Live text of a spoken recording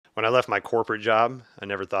when I left my corporate job, I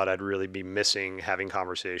never thought I'd really be missing having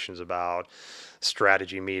conversations about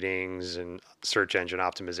strategy meetings and search engine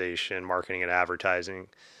optimization, marketing and advertising.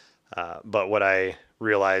 But what I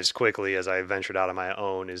realized quickly as I ventured out on my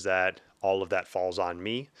own is that all of that falls on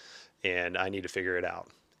me and I need to figure it out.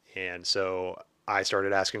 And so I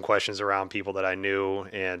started asking questions around people that I knew,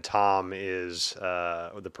 and Tom is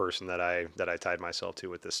the person that I tied myself to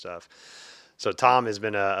with this stuff. So Tom has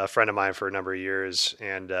been a friend of mine for a number of years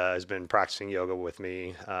and has been practicing yoga with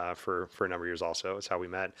me for a number of years. Also, it's how we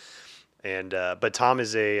met. And but Tom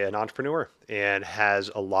is an entrepreneur and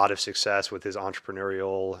has a lot of success with his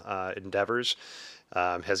entrepreneurial endeavors.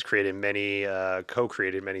 Has created many,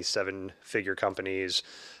 co-created many seven-figure companies.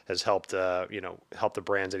 Has helped help the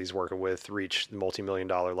brands that he's working with reach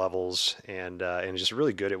multi-million-dollar levels, and is just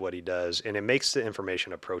really good at what he does. And it makes the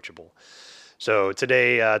information approachable. So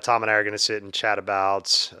today, Tom and I are going to sit and chat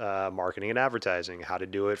about marketing and advertising, how to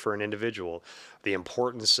do it for an individual, the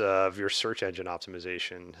importance of your search engine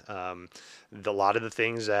optimization, a lot of the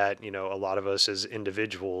things that a lot of us as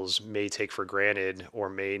individuals may take for granted or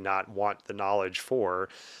may not want the knowledge for.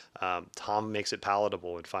 Tom makes it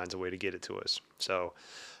palatable and finds a way to get it to us. So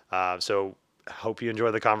hope you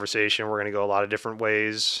enjoy the conversation. We're going to go a lot of different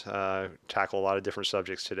ways, tackle a lot of different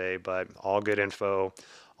subjects today, but all good info,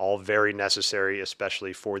 all very necessary,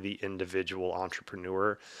 especially for the individual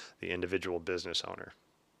entrepreneur, the individual business owner.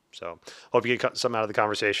 So hope you get some out of the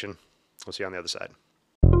conversation. We'll see you on the other side.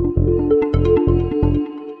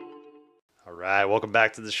 All right, welcome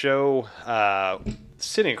back to the show.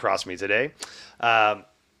 Sitting across me today,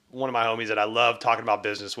 one of my homies that I love talking about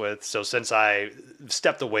business with. So since I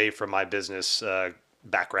stepped away from my business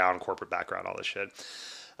background, corporate background, all this shit,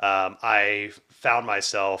 I found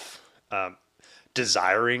myself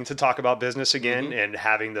desiring to talk about business again and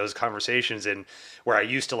having those conversations, and where I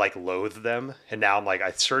used to like loathe them, and now I'm like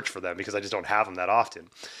I search for them because I just don't have them that often.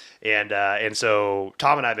 And so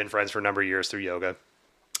Tom and I have been friends for a number of years through yoga.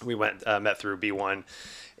 We met through B1,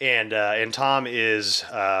 and Tom is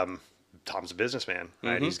Tom's a businessman,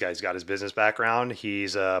 right? He's got his business background.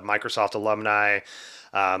 He's a Microsoft alumni,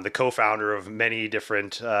 the co-founder of many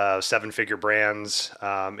different seven-figure brands,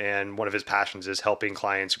 and one of his passions is helping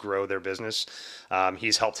clients grow their business.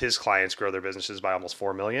 He's helped his clients grow their businesses by almost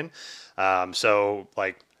 4 million. So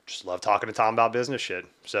just love talking to Tom about business shit.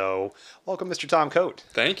 So welcome, Mr. Tom Coate.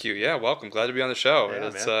 Thank you. Yeah, welcome. Glad to be on the show. Yeah,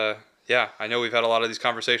 It's man. I know we've had a lot of these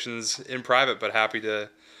conversations in private, but happy to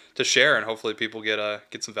share, and hopefully people get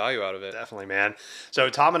some value out of it. Definitely, man. So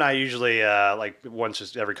Tom and I usually once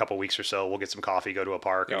just every couple of weeks or so, we'll get some coffee, go to a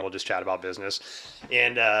park, and we'll just chat about business.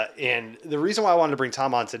 And the reason why I wanted to bring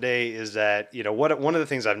Tom on today is that one of the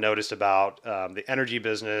things I've noticed about the energy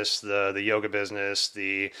business, the yoga business,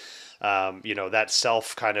 that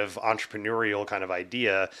self kind of entrepreneurial kind of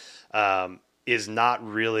idea is not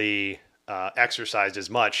really exercised as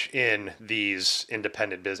much in these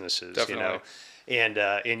independent businesses. Definitely.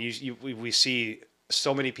 We see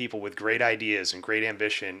so many people with great ideas and great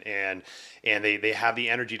ambition, and they have the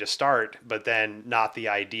energy to start, but then not the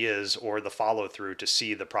ideas or the follow through to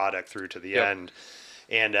see the product through to the end.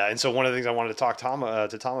 And so one of the things I wanted to talk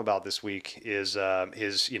to Tom about this week is how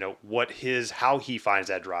he finds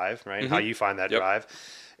that drive, right? How you find that drive.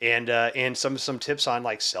 And some tips on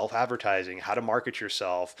like self-advertising, how to market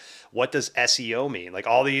yourself. What does SEO mean? Like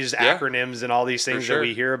all these acronyms and all these things that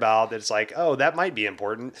we hear about, that's like, oh, that might be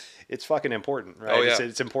important. It's fucking important, right? Oh, yeah.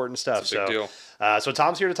 It's important stuff. It's a big deal. So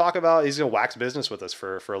Tom's here to talk about, he's going to wax business with us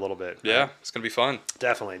for a little bit. Yeah, right? it's going to be fun.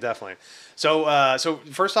 Definitely. So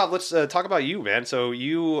first off, let's talk about you, man. So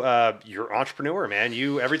you're an entrepreneur, man.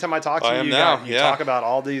 Every time I talk to you, you talk about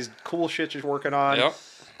all these cool shit you're working on. Yep.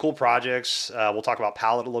 Cool projects. We'll talk about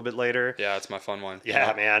Palette a little bit later. Yeah, it's my fun one.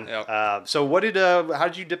 Yeah, man. Yep. So how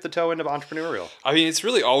did you dip the toe into entrepreneurial? I mean, it's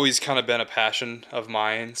really always kind of been a passion of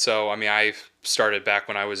mine. So, I mean, I started back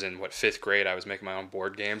when I was in, fifth grade. I was making my own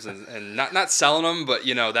board games and not selling them, but,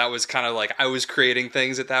 that was kind of like I was creating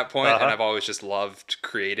things at that point, and I've always just loved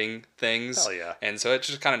creating things. Hell yeah. And so it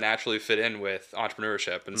just kind of naturally fit in with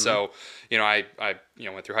entrepreneurship. And so, I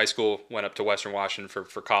went through high school, went up to Western Washington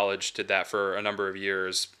for college, did that for a number of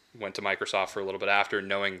years, went to Microsoft for a little bit after,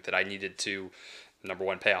 knowing that I needed to, number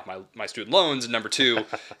one, pay off my student loans, and number two,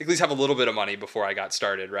 at least have a little bit of money before I got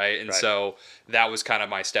started, right? And so that was kind of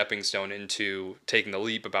my stepping stone into taking the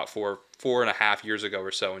leap about four and a half years ago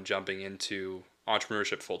or so, and jumping into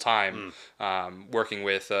entrepreneurship full time, working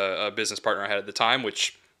with a business partner I had at the time,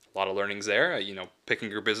 which a lot of learnings there.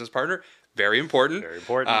 Picking your business partner, very important. Very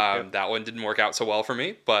important. That one didn't work out so well for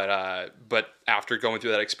me, but after going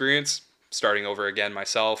through that experience, starting over again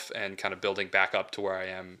myself and kind of building back up to where I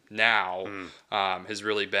am now has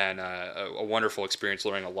really been a wonderful experience,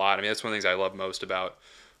 learning a lot. I mean, that's one of the things I love most about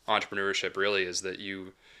entrepreneurship, really, is that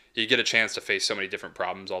you get a chance to face so many different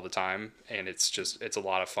problems all the time, and it's a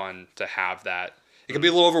lot of fun to have that. It can be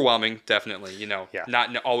a little overwhelming, definitely, Yeah.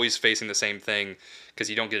 not always facing the same thing, because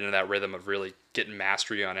you don't get into that rhythm of really getting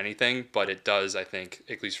mastery on anything, but it does, I think,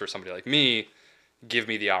 at least for somebody like me, give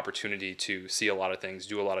me the opportunity to see a lot of things,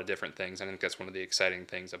 do a lot of different things. I think that's one of the exciting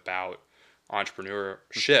things about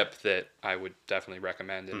entrepreneurship that I would definitely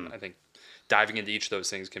recommend. And I think diving into each of those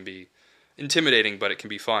things can be intimidating, but it can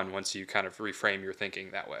be fun once you kind of reframe your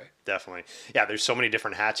thinking that way. Definitely. Yeah, there's so many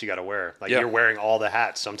different hats you got to wear. Like Yeah. you're wearing all the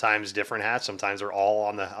hats. Sometimes different hats, sometimes they're all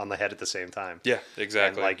on the head at the same time. Yeah,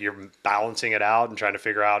 exactly. And like you're balancing it out and trying to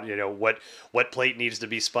figure out, what plate needs to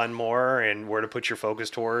be spun more and where to put your focus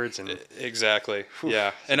towards. And Exactly.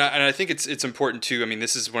 Yeah, and I think it's important too. I mean,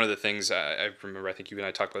 this is one of the things I remember. I think you and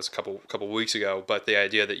I talked about this a couple weeks ago. But the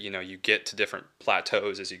idea that you get to different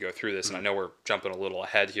plateaus as you go through this, and I know we're jumping a little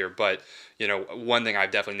ahead here, but one thing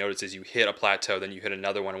I've definitely noticed is you hit a plateau, then you hit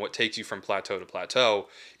another one, and what takes you from plateau to plateau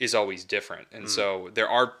is always different. And so there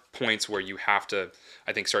are points where you have to,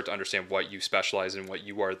 I think, start to understand what you specialize in, what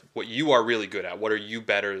you are really good at, what are you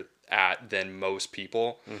better at than most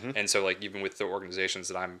people. And so like even with the organizations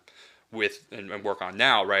that I'm with and work on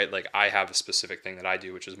now, right, like I have a specific thing that I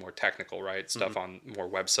do which is more technical, right, stuff on more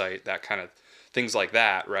website, that kind of things like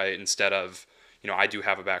that, right, instead of I do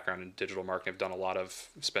have a background in digital marketing. I've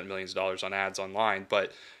spent millions of dollars on ads online,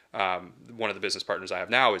 but one of the business partners I have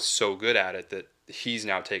now is so good at it that he's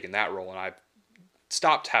now taken that role, and I've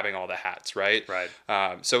stopped having all the hats, right? Right.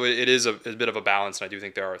 So it is a bit of a balance, and I do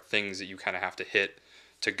think there are things that you kind of have to hit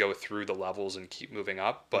to go through the levels and keep moving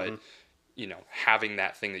up. But having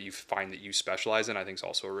that thing that you find that you specialize in, I think is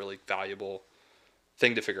also a really valuable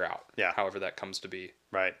thing to figure out. Yeah. However that comes to be.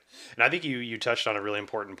 Right. And I think you touched on a really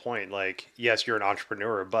important point. Like, yes, you're an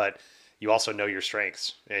entrepreneur, but you also know your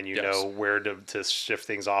strengths and you Yes. know where to shift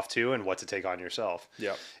things off to and what to take on yourself.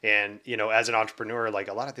 Yeah. And, as an entrepreneur, like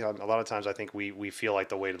a lot of times I think we feel like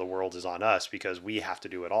the weight of the world is on us because we have to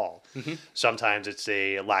do it all. Sometimes it's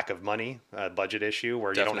a lack of money, a budget issue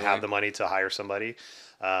where you don't Definitely. have the money to hire somebody.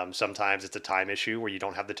 Sometimes it's a time issue where you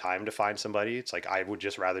don't have the time to find somebody. It's like, I would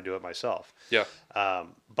just rather do it myself. Yeah.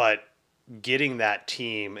 But getting that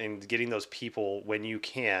team and getting those people when you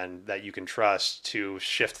can that you can trust to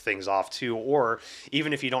shift things off to, or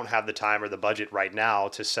even if you don't have the time or the budget right now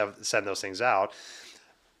to send those things out,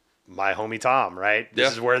 my homie Tom, right?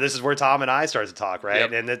 This is where Tom and I start to talk, right?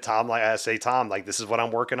 Yep. And then Tom, like I say, Tom, like this is what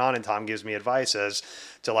I'm working on, and Tom gives me advice as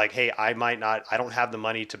to like, hey, I don't have the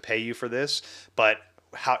money to pay you for this, but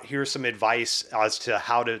here's some advice as to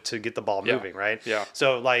how to get the ball moving, right? Yeah.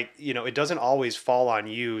 So like, it doesn't always fall on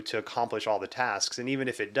you to accomplish all the tasks. And even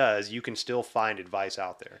if it does, you can still find advice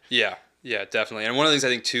out there. Yeah. Yeah, definitely. And one of the things I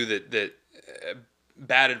think too that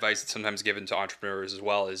bad advice that's sometimes given to entrepreneurs as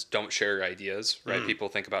well is don't share your ideas, right? People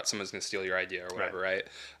think about someone's going to steal your idea or whatever, right?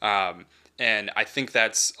 And I think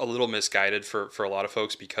that's a little misguided for a lot of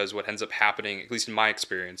folks, because what ends up happening, at least in my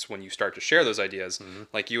experience, when you start to share those ideas,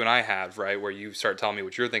 like you and I have, right, where you start telling me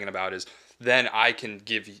what you're thinking about, is then I can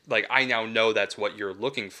give you, like, I now know that's what you're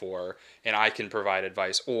looking for, and I can provide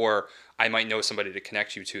advice, or I might know somebody to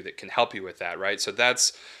connect you to that can help you with that, right? So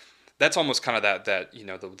that's almost kind of that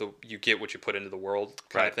the you get what you put into the world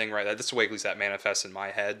kind of thing, right? That's the way at least that manifests in my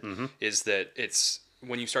head, is that it's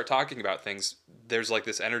when you start talking about things, there's like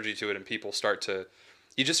this energy to it, and people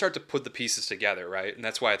you just start to put the pieces together, right? And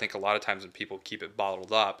that's why I think a lot of times when people keep it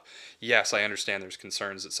bottled up, yes, I understand there's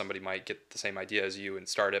concerns that somebody might get the same idea as you and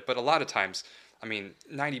start it, but a lot of times, I mean,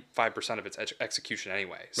 95% of it's execution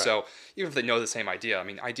anyway. Right. So even if they know the same idea, I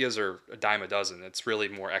mean, ideas are a dime a dozen. It's really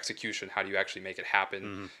more execution. How do you actually make it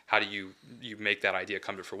happen? How do you make that idea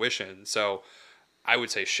come to fruition? So I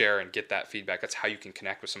would say share and get that feedback. That's how you can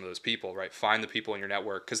connect with some of those people, right? Find the people in your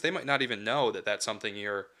network, because they might not even know that that's something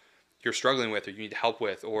you're struggling with, or you need help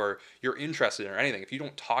with, or you're interested in, or anything. If you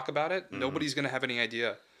don't talk about it, nobody's going to have any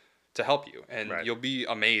idea to help you. And you'll be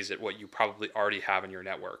amazed at what you probably already have in your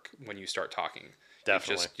network when you start talking.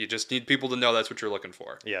 Definitely. You just need people to know that's what you're looking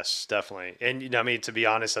for. Yes, definitely. And I mean, to be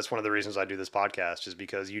honest, that's one of the reasons I do this podcast, is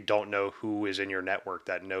because you don't know who is in your network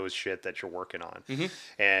that knows shit that you're working on.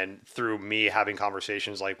 And through me having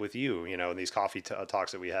conversations like with you, in these coffee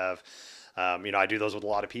talks that we have, I do those with a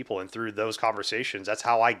lot of people, and through those conversations, that's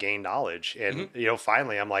how I gain knowledge. And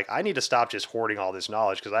finally, I'm like, I need to stop just hoarding all this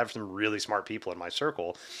knowledge, because I have some really smart people in my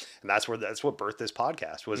circle, and that's what birthed this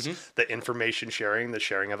podcast was the information sharing, the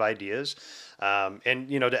sharing of ideas. And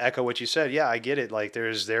to echo what you said, yeah, I get it. Like there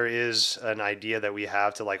is an idea that we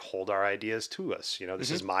have to like hold our ideas to us.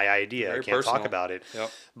 This is my idea. Very I can't talk personal. about it.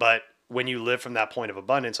 Yep. But when you live from that point of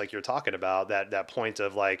abundance, like you're talking about, that point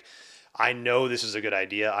of like, I know this is a good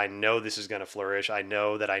idea. I know this is going to flourish. I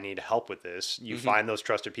know that I need help with this. You find those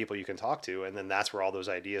trusted people you can talk to, and then that's where all those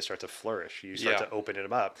ideas start to flourish. You start to open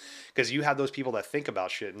them up, because you have those people that think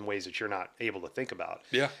about shit in ways that you're not able to think about.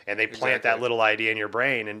 Yeah, And they plant that little idea in your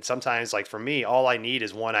brain. And sometimes, like for me, all I need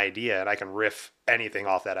is one idea, and I can riff anything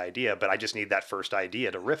off that idea, but I just need that first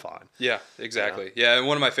idea to riff on. Yeah, exactly. Yeah, and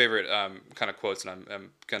one of my favorite kind of quotes, and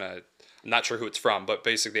I'm not sure who it's from, but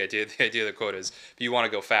basically the idea of the quote is, if you want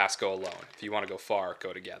to go fast, go alone. If you want to go far,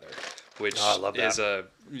 go together. Which I love that.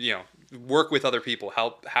 is work with other people,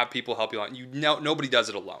 have people help you out. Nobody does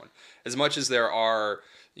it alone. As much as there are,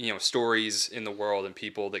 stories in the world and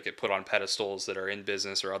people that get put on pedestals that are in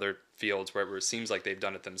business or other fields where it seems like they've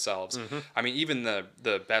done it themselves. I mean, even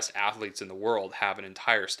the best athletes in the world have an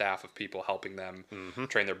entire staff of people helping them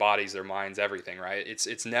train their bodies, their minds, everything, right?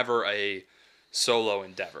 It's never a solo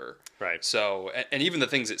endeavor. Right. So, and even the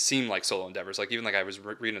things that seem like solo endeavors, like even like I was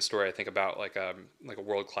reading a story, I think about like a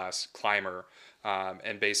world-class climber,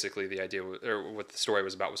 and basically the idea, or what the story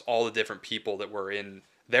was about, was all the different people that were in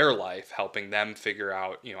their life helping them figure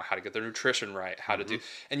out, how to get their nutrition right, how to do,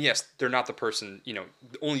 and yes, they're not the person, you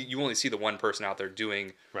only see the one person out there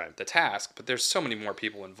doing the task, but there's so many more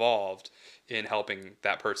people involved in helping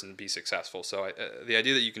that person be successful. So the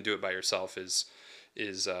idea that you can do it by yourself is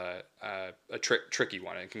a tricky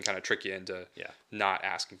one. It can kind of trick you into not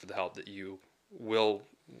asking for the help that you will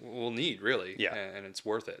need, really. Yeah. And it's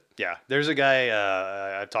worth it. Yeah. There's a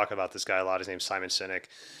guy, I've talked about this guy a lot. His name's Simon Sinek.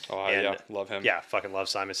 Oh, and, yeah. Love him. Yeah. Fucking love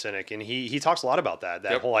Simon Sinek. And he talks a lot about that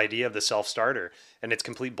whole idea of the self-starter, and it's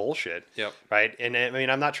complete bullshit. Yep. Right. And I mean,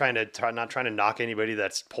 I'm not trying to knock anybody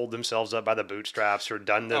that's pulled themselves up by the bootstraps or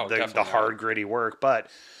done the hard, gritty work. But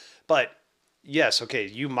yes. Okay.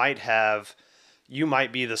 You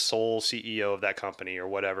might be the sole CEO of that company or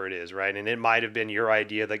whatever it is, right? And it might have been your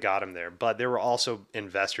idea that got him there, but there were also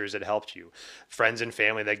investors that helped you, friends and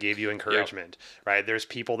family that gave you encouragement, right? There's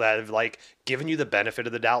people that have like given you the benefit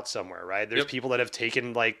of the doubt somewhere, right? There's people that have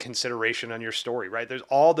taken like consideration on your story, right? There's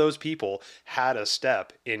all those people had a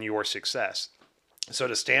step in your success. So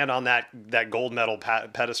to stand on that gold medal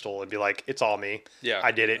pedestal and be like, it's all me. Yeah.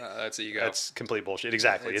 I did it. That's ego. That's complete bullshit.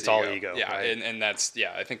 Exactly. It's all ego. Yeah. Right? And that's,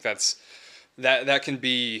 I think that can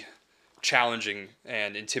be challenging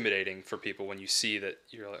and intimidating for people when you see that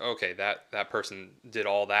you're like, okay, that person did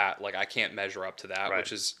all that. Like, I can't measure up to that,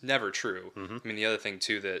 which is never true. I mean, the other thing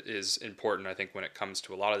too that is important, I think, when it comes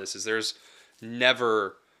to a lot of this is there's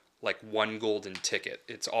never like one golden ticket.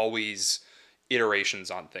 It's always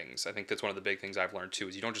iterations on things. I think that's one of the big things I've learned too,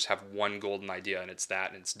 is you don't just have one golden idea and it's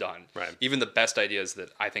that and it's done. Right. Even the best ideas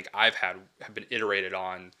that I think I've had have been iterated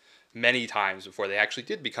on many times before they actually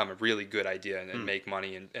did become a really good idea and make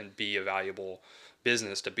money and be a valuable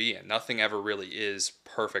business to be in. Nothing ever really is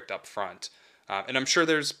perfect up front. And I'm sure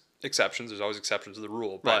there's exceptions. There's always exceptions to the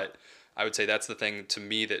rule. But I would say that's the thing to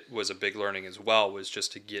me that was a big learning as well, was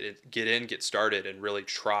just to get started and really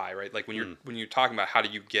try, right? Like when you're talking about how do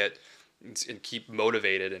you get and keep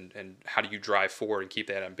motivated and how do you drive forward and keep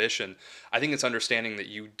that ambition, I think it's understanding that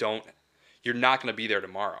you're not going to be there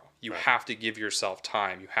tomorrow. You have to give yourself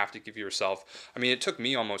time. You have to give yourself, I mean, it took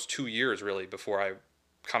me almost 2 years really before I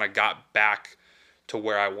kind of got back to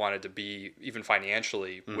where I wanted to be, even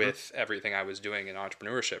financially, with everything I was doing in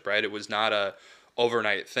entrepreneurship, right? It was not a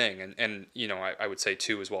overnight thing. And I would say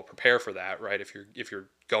too, as well, prepare for that, right? If you're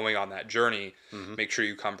going on that journey, make sure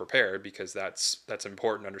you come prepared, because that's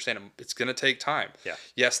important to understand. It's going to take time. Yeah.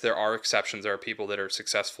 Yes, there are exceptions. There are people that are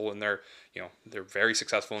successful and they're very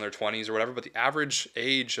successful in their 20s or whatever, but the average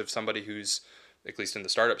age of somebody who's, at least in the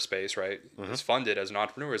startup space, right, is funded as an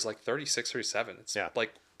entrepreneur is like 36, 37. It's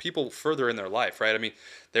like people further in their life, right? I mean,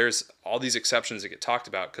 there's all these exceptions that get talked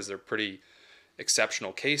about because they're pretty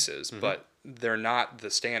exceptional cases, but they're not the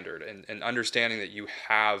standard. And understanding that you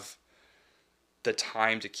have the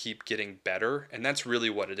time to keep getting better, and that's really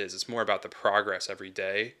what it is. It's more about the progress every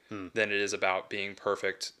day than it is about being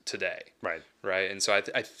perfect today. Right. And so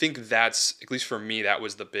I think that's, at least for me, that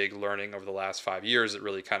was the big learning over the last 5 years that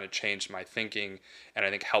really kind of changed my thinking, and I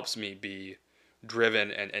think helps me be driven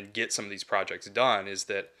and get some of these projects done, is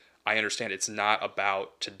that I understand it's not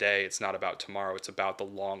about today, it's not about tomorrow, it's about the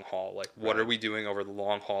long haul. Like, what are we doing over the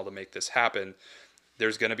long haul to make this happen?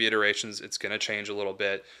 there's going to be iterations. It's going to change a little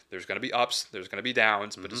bit. There's going to be ups. There's going to be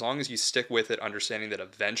downs. But as long as you stick with it, understanding that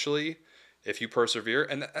eventually, if you persevere,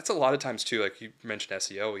 and that's a lot of times too, like you mentioned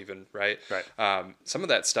SEO even, right? Right. Some of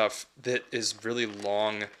that stuff that is really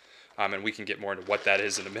long, and we can get more into what that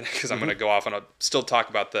is in a minute because I'm going to go off and I'll still talk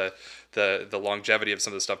about the longevity of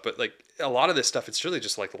some of the stuff. But like a lot of this stuff, it's really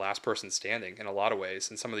just like the last person standing in a lot of ways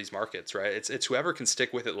in some of these markets, right? It's whoever can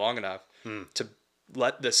stick with it long enough to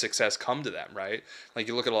let the success come to them, right? Like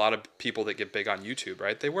you look at a lot of people that get big on YouTube,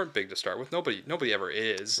 right? They weren't big to start with. Nobody ever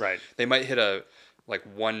is. Right. They might hit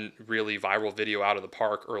one really viral video out of the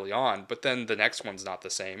park early on, but then the next one's not the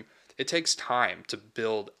same. It takes time to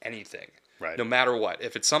build anything. Right. No matter what.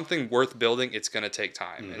 If it's something worth building, it's going to take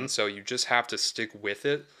time. And so you just have to stick with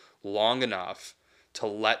it long enough to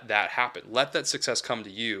let that happen. Let that success come to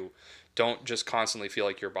you. Don't just constantly feel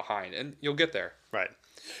like you're behind, and you'll get there. Right.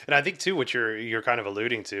 And I think too, what you're kind of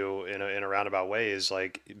alluding to in a roundabout way is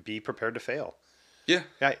like, be prepared to fail. Yeah.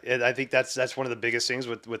 Yeah, and I think that's one of the biggest things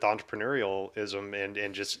with entrepreneurialism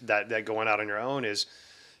and just that going out on your own is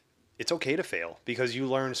it's okay to fail because you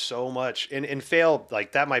learn so much and fail,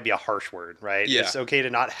 like that might be a harsh word, right? Yeah. It's okay to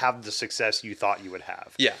not have the success you thought you would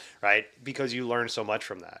have. Yeah. Right. Because you learn so much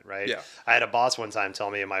from that. Right. Yeah. I had a boss one time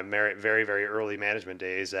tell me in my very, very early management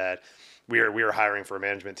days that we were hiring for a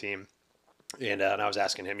management team. And I was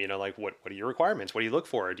asking him, like, what are your requirements? What do you look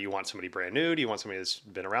for? Do you want somebody brand new? Do you want somebody that's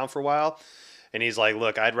been around for a while? And he's like,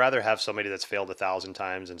 look, I'd rather have somebody that's failed 1,000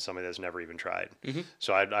 times than somebody that's never even tried.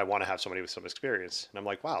 So I want to have somebody with some experience. And I'm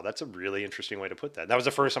like, wow, that's a really interesting way to put that. That was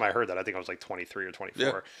the first time I heard that. I think I was like 23 or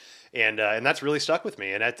 24. Yeah. And that's really stuck with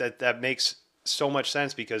me. And that makes so much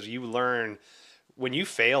sense because you learn when you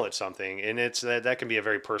fail at something, and it's that can be a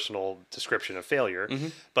very personal description of failure,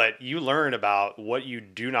 but you learn about what you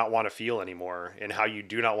do not want to feel anymore and how you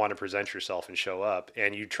do not want to present yourself and show up,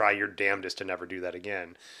 and you try your damnedest to never do that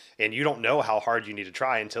again. And you don't know how hard you need to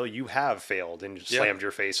try until you have failed and slammed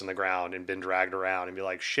your face on the ground and been dragged around and be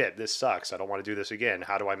like, shit, this sucks. I don't want to do this again.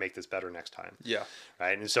 How do I make this better next time? Yeah.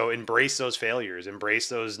 Right. And so embrace those failures, embrace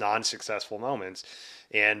those non-successful moments,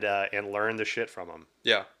 and learn the shit from them.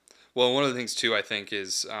 Yeah. Well, one of the things too, I think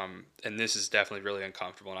is, and this is definitely really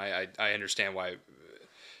uncomfortable, and I understand why.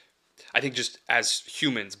 I think just as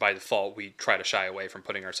humans, by default, we try to shy away from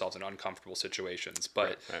putting ourselves in uncomfortable situations.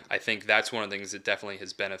 But right. I think that's one of the things that definitely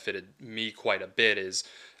has benefited me quite a bit is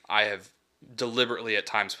I have deliberately at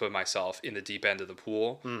times put myself in the deep end of the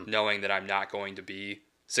pool, knowing that I'm not going to be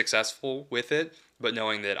successful with it, but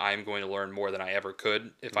knowing that I'm going to learn more than I ever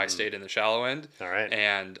could if I stayed in the shallow end. All right.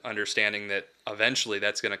 And understanding that eventually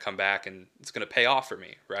that's going to come back and it's going to pay off for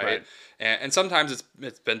me, right? And sometimes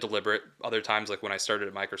it's been deliberate. Other times, like when I started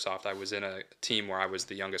at Microsoft, I was in a team where I was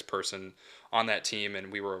the youngest person on that team,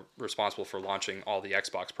 and we were responsible for launching all the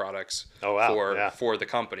Xbox products for the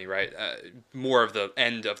company, right? More of the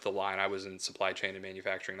end of the line. I was in supply chain and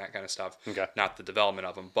manufacturing, that kind of stuff, not the development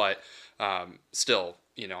of them. But still,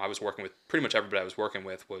 I was working with pretty much everybody I was working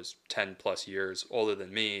with was 10 plus years older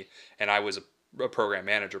than me, and I was a program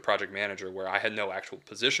manager, project manager, where I had no actual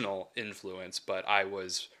positional influence, but I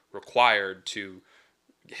was required to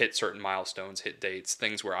hit certain milestones, hit dates,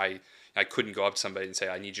 things where I couldn't go up to somebody and say,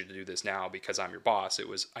 I need you to do this now because I'm your boss. It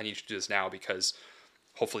was, I need you to do this now because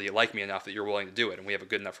hopefully you like me enough that you're willing to do it and we have a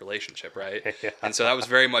good enough relationship, right? And so that was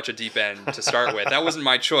very much a deep end to start with. That wasn't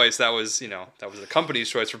my choice. That was the company's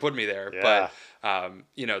choice for putting me there. Yeah.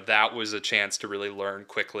 But, that was a chance to really learn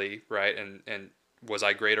quickly, right? And was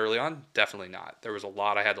I great early on? Definitely not. There was a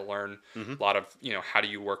lot I had to learn, a lot of, how do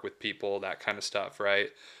you work with people, that kind of stuff, right?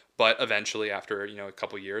 But eventually after, a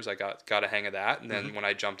couple of years, I got a hang of that. And then when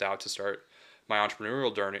I jumped out to start my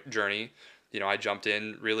entrepreneurial journey, I jumped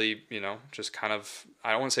in really, just kind of,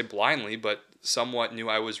 I don't want to say blindly, but somewhat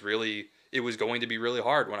knew it was going to be really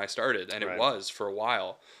hard when I started. And it was for a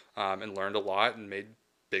while, and learned a lot and made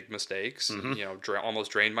big mistakes, and,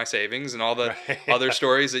 almost drained my savings and all the other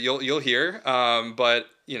stories that you'll hear. But,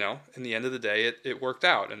 in the end of the day, it worked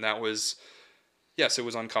out. And that was, yes, it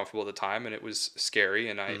was uncomfortable at the time and it was scary.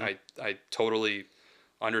 And I totally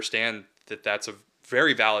understand that that's a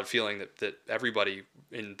very valid feeling that everybody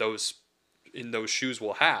in those shoes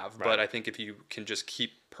will have. Right. But I think if you can just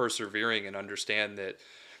keep persevering and understand that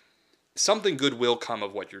something good will come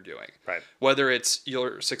of what you're doing. Right. Whether it's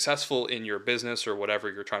you're successful in your business or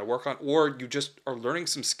whatever you're trying to work on, or you just are learning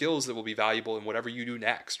some skills that will be valuable in whatever you do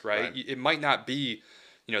next, right? It might not be,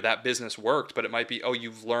 that business worked, but it might be,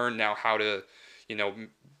 you've learned now how to,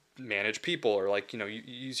 manage people, or like, you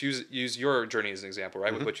use your journey as an example,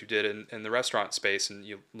 right? With what you did in the restaurant space, and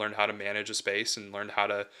you learned how to manage a space and learned how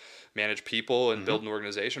to manage people and build an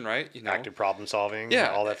organization, right? Active problem solving,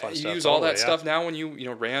 Yeah, all that fun you stuff. use all Totally, that yeah. stuff now when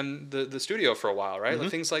you ran the studio for a while, right? Like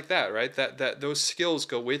things like that, right? That those skills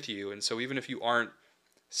go with you, and so even if you aren't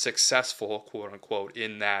successful, quote unquote,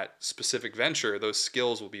 in that specific venture, those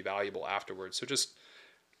skills will be valuable afterwards. So just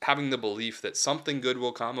having the belief that something good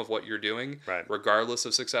will come of what you're doing, Right. regardless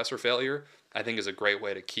of success or failure, I think is a great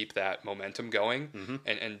way to keep that momentum going,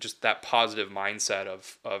 and just that positive mindset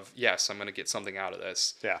of yes, I'm going to get something out of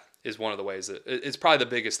this. Yeah. Is one of the ways that it's probably the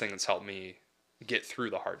biggest thing that's helped me get through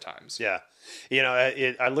the hard times. Yeah.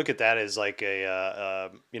 I look at that as like a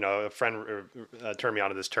friend turned me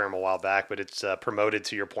onto this term a while back, but it's promoted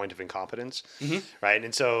to your point of incompetence. Right.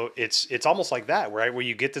 And so it's almost like that, right? Where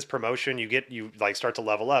you get this promotion, you like start to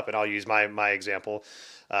level up. And I'll use my example.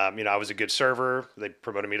 I was a good server. They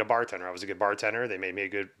promoted me to bartender. I was a good bartender. They made me a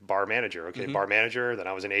good bar manager. Okay, bar manager. Then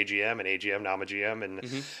I was an AGM. Now I'm a GM.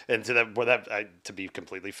 And to be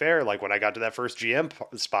completely fair, like when I got to that first GM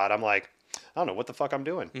spot, I'm like, I don't know what the fuck I'm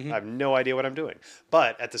doing. I have no idea what I'm doing.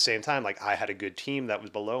 But at the same time, like I had a good team that was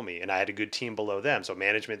below me, and I had a good team below them. So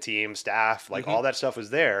management team, staff, like all that stuff was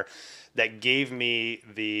there. That gave me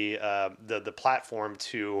the platform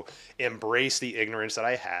to embrace the ignorance that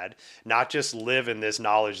I had, not just live in this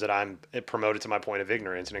knowledge that I'm promoted to my point of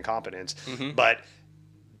ignorance and incompetence, but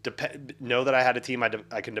know that I had a team I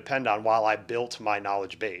can depend on while I built my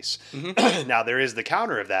knowledge base. Now there is the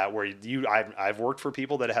counter of that where I've worked for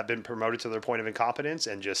people that have been promoted to their point of incompetence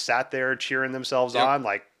and just sat there cheering themselves on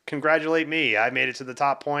like, congratulate me, I made it to the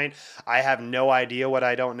top point. I have no idea what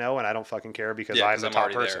I don't know, and I don't fucking care because I'm the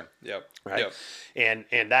top person. Yep. Right. Yep.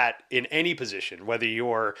 And that in any position, whether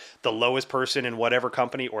you're the lowest person in whatever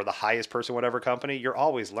company or the highest person in whatever company, you're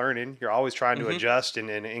always learning. You're always trying to adjust and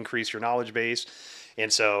increase your knowledge base.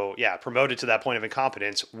 And so, promoted to that point of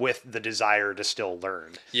incompetence with the desire to still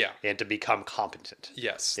learn. Yeah. And to become competent.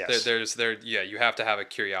 Yes. Yes. You have to have a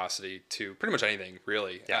curiosity to pretty much anything,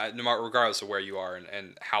 really. Yeah. Regardless of where you are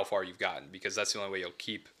and how far you've gotten, because that's the only way you'll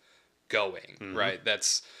keep going, right?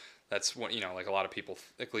 That's what, like a lot of people,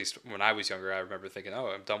 at least when I was younger, I remember thinking, oh,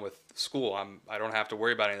 I'm done with school. I don't have to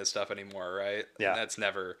worry about any of this stuff anymore, right? Yeah. And that's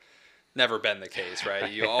never been the case, right?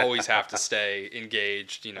 You always have to stay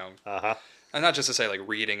engaged, And not just to say like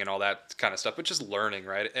reading and all that kind of stuff, but just learning,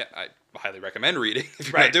 right? I highly recommend reading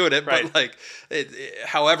if you're not doing it, but like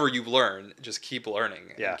however you learn, just keep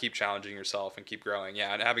learning and keep challenging yourself and keep growing.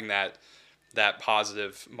 Yeah. And having that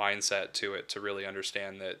positive mindset to it, to really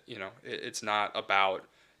understand that, it's not about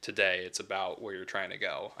today, it's about where you're trying to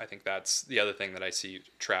go. I think that's the other thing that I see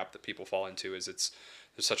trap that people fall into is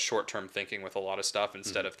there's such short-term thinking with a lot of stuff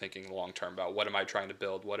instead of thinking long-term about what am I trying to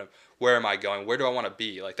build? Where am I going? Where do I want to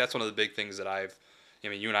be? Like, that's one of the big things that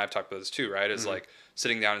you and I have talked about this too, right? Is like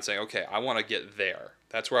sitting down and saying, okay, I want to get there.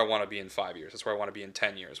 That's where I want to be in 5 years. That's where I want to be in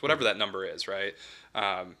 10 years, whatever that number is, right?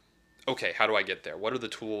 Okay, how do I get there? What are the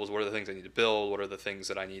tools? What are the things I need to build? What are the things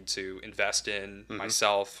that I need to invest in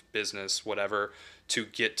myself, business, whatever, to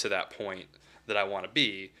get to that point that I want to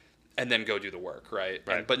be, and then go do the work, right?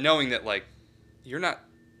 But knowing that, like, you're not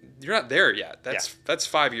there yet. That's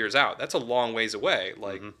 5 years out. That's a long ways away.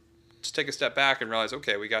 Like, just take a step back and realize,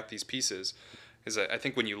 okay, we got these pieces. Because I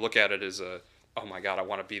think when you look at it as oh my God, I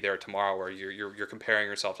want to be there tomorrow, where you're comparing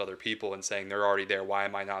yourself to other people and saying they're already there. Why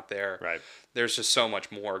am I not there? Right. There's just so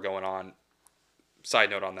much more going on.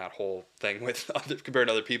 Side note on that whole thing with comparing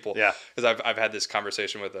to other people. Yeah. Because I've had this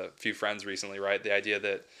conversation with a few friends recently, right? The idea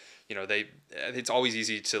that, it's always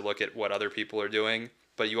easy to look at what other people are doing,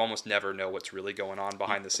 but you almost never know what's really going on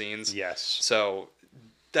behind the scenes. Yes. So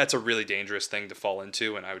that's a really dangerous thing to fall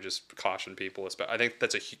into, and I would just caution people. I think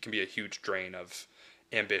can be a huge drain of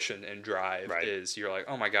ambition and drive. Right. Is you're like,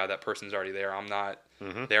 oh my God, that person's already there. I'm not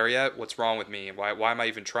there yet. What's wrong with me? Why am I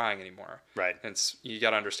even trying anymore? Right. And you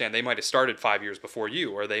got to understand, they might have started 5 years before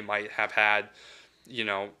you, or they might have had,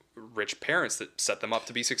 rich parents that set them up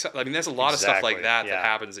to be successful. I mean, there's a lot of stuff like that that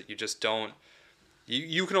happens that you just don't.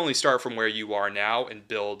 You can only start from where you are now and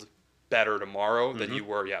build better tomorrow than you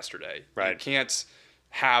were yesterday. Right. You can't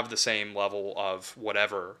have the same level of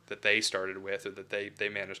whatever that they started with or that they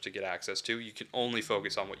managed to get access to. You can only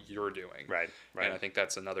focus on what you're doing. Right. And I think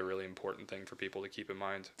that's another really important thing for people to keep in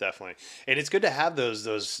mind. Definitely. And it's good to have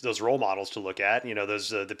those role models to look at, those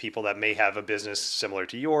the people that may have a business similar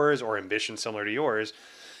to yours or ambition similar to yours.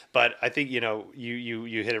 But I think, you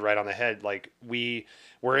hit it right on the head. Like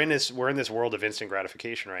we're in this world of instant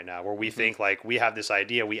gratification right now, where we think like we have this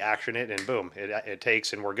idea, we action it, and boom, it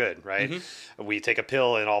takes, and we're good, right? We take a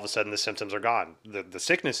pill, and all of a sudden the symptoms are gone. The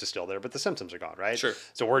sickness is still there, but the symptoms are gone, right? Sure.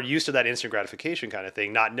 So we're used to that instant gratification kind of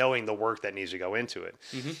thing, not knowing the work that needs to go into it.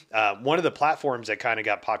 One of the platforms that kind of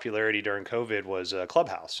got popularity during COVID was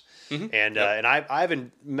Clubhouse, and I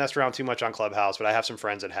haven't messed around too much on Clubhouse, but I have some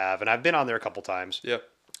friends that have, and I've been on there a couple times. Yeah.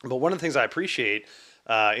 But one of the things I appreciate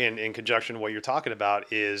in conjunction with what you're talking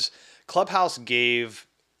about is Clubhouse gave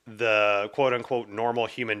the quote unquote normal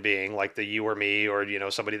human being, like the you or me, or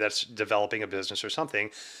somebody that's developing a business or something,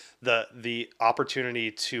 the opportunity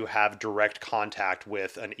to have direct contact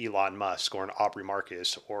with an Elon Musk or an Aubrey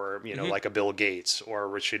Marcus or like a Bill Gates or a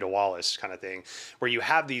Rashida Wallace kind of thing, where you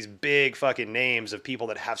have these big fucking names of people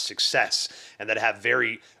that have success and that have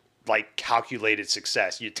very like calculated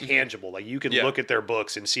success, tangible, like you can look at their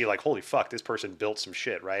books and see like, holy fuck, this person built some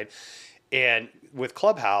shit, right? And with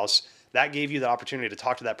Clubhouse, that gave you the opportunity to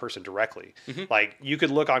talk to that person directly. Like you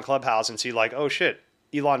could look on Clubhouse and see like, oh shit,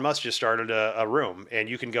 Elon Musk just started a room, and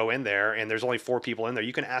you can go in there and there's only 4 people in there.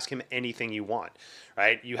 You can ask him anything you want,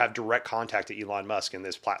 right? You have direct contact to Elon Musk in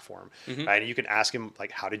this platform, right? And you can ask him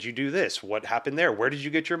like, how did you do this? What happened there? Where did you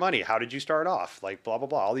get your money? How did you start off? Like blah, blah,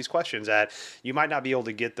 blah. All these questions that you might not be able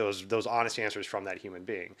to get those honest answers from that human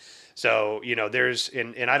being. So, there's,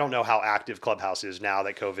 and I don't know how active Clubhouse is now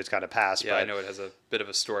that COVID's kind of passed. Yeah, but I know it has a bit of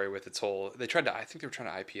a story with its whole, I think they were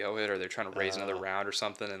trying to IPO it, or they're trying to raise another round or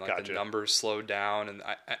something, and like Gotcha. the numbers slowed down, and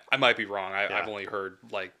I might be wrong. I've only heard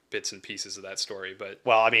like bits and pieces of that story, but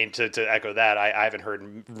well, I mean, to echo that, I haven't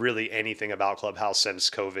heard really anything about Clubhouse since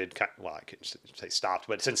COVID. Well, I couldn't say stopped,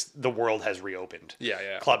 but since the world has reopened,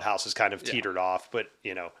 Clubhouse has kind of teetered off. But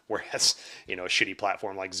whereas a shitty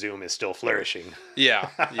platform like Zoom is still flourishing. Yeah.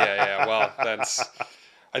 Well,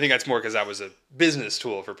 I think that's more because that was a business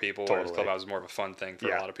tool for people, whereas Clubhouse was more of a fun thing for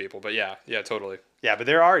a lot of people. But yeah, totally. Yeah, but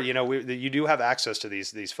there are, you do have access to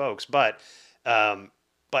these folks, but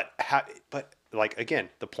like, again,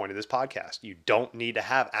 the point of this podcast, you don't need to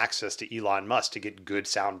have access to Elon Musk to get good,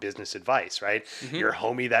 sound business advice, right? Your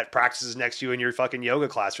homie that practices next to you in your fucking yoga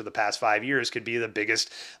class for the past 5 years could be the biggest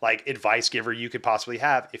like advice giver you could possibly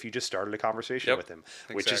have if you just started a conversation with him,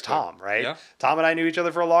 which is Tom, right? Yeah. Tom and I knew each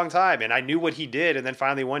other for a long time, and I knew what he did. And then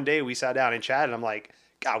finally one day we sat down and chatted, and I'm like,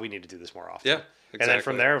 God, we need to do this more often. Yeah. Exactly. And then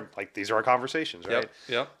from there, like, these are our conversations, right?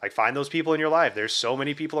 Yep. Like, find those people in your life. There's so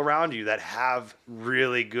many people around you that have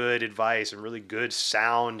really good advice and really good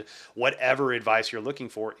sound, whatever advice you're looking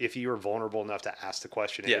for, if you are vulnerable enough to ask the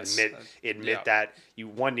question and admit that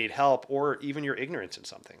you, need help, or even your ignorance in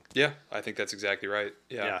something. Yeah, I think that's exactly right.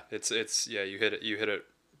 Yeah. It's you hit it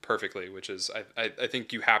perfectly, which is, I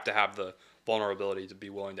think you have to have the vulnerability to be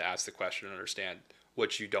willing to ask the question and understand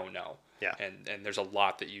what you don't know. Yeah. And there's a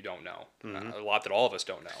lot that you don't know, a lot that all of us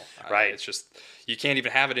don't know. Right. It's just, you can't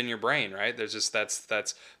even have it in your brain, right? There's just,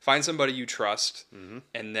 that's find somebody you trust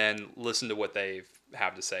and then listen to what they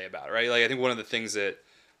have to say about it, right? Like, I think one of the things that,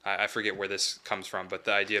 I forget where this comes from, but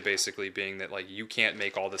the idea basically being that like you can't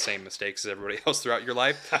make all the same mistakes as everybody else throughout your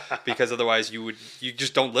life, because otherwise you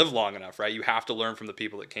just don't live long enough, right? You have to learn from the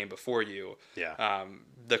people that came before you. Yeah.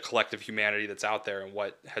 The collective humanity that's out there and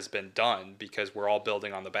what has been done, because we're all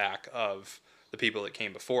building on the back of the people that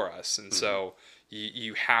came before us. And so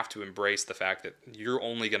you have to embrace the fact that you're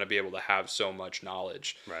only going to be able to have so much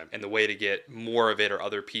knowledge. Right. And the way to get more of it, or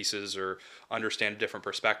other pieces, or understand different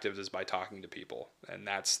perspectives, is by talking to people. And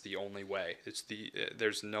that's the only way.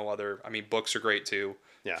 There's no other, I mean, books are great too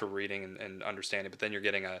for reading and understanding, but then you're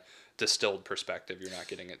getting a distilled perspective. You're not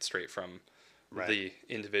getting it straight from the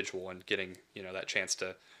individual, and getting, that chance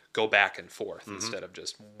to go back and forth instead of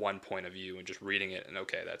just one point of view and just reading it and,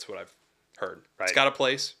 okay, that's what I've heard. Right. It's got a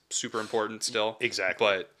place, super important still. Exactly.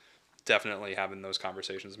 But definitely having those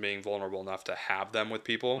conversations, being vulnerable enough to have them with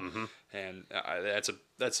people, and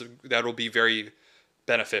that'll be very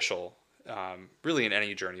beneficial, really in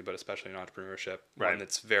any journey, but especially in entrepreneurship. Right. One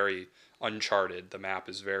that's very uncharted. The map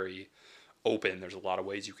is very open. There's a lot of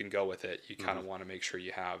ways you can go with it. You kind of want to make sure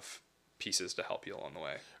you have pieces to help you along the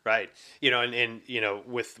way. Right. And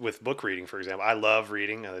with book reading, for example, I love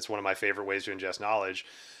reading. It's one of my favorite ways to ingest knowledge.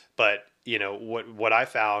 But, what I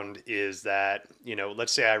found is that,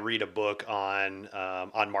 let's say I read a book on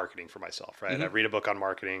marketing for myself, right? I read a book on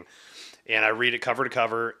marketing, and I read it cover to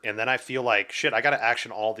cover, and then I feel like, shit, I got to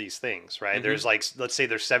action all these things, right? There's like, let's say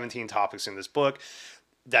there's 17 topics in this book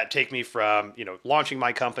that take me from, launching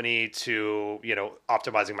my company to,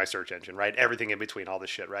 optimizing my search engine, right? Everything in between, all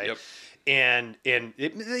this shit, right? Yep. And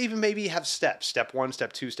it even maybe have steps, step 1,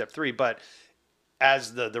 step 2, step 3, but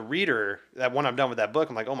as the reader, that when I'm done with that book,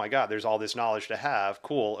 I'm like, oh my God, there's all this knowledge to have.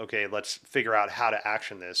 Cool. Okay, let's figure out how to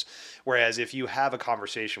action this. Whereas if you have a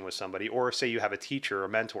conversation with somebody, or say you have a teacher or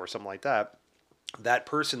mentor or something like that, that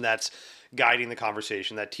person that's guiding the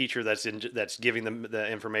conversation, that teacher that's giving them the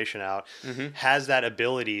information out, has that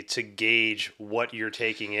ability to gauge what you're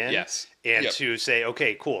taking in, Yes. and Yep. to say,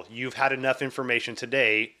 okay, cool, you've had enough information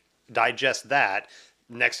today, digest that.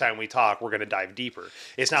 Next time we talk, we're going to dive deeper.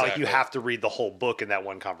 It's not like you Exactly. have to read the whole book in that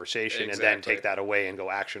one conversation and then Exactly. take that away and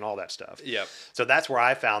go action all that stuff. Yep. So that's where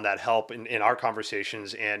I found that help in our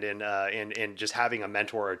conversations, and in just having a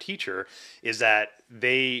mentor or a teacher, is that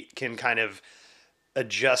they can kind of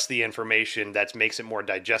adjust the information that makes it more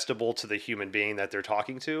digestible to the human being that they're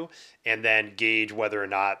talking to, and then gauge whether or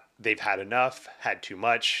not they've had enough, had too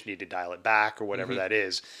much, need to dial it back, or whatever that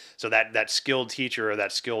is. So that skilled teacher or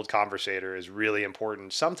that skilled conversator is really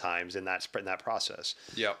important sometimes in that process.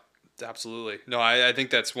 Yep. Absolutely. No, I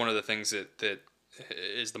think that's one of the things that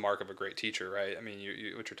is the mark of a great teacher, right? I mean,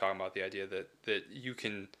 what you're talking about, the idea that you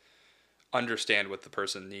can understand what the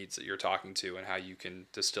person needs that you're talking to and how you can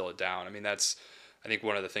distill it down. I mean, that's, I think,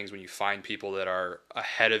 one of the things when you find people that are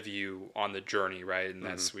ahead of you on the journey, right? And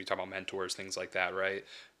that's, we talk about mentors, things like that, right?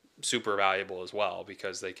 Super valuable as well,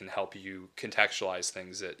 because they can help you contextualize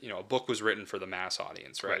things that, a book was written for the mass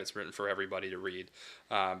audience, right? Right. It's written for everybody to read.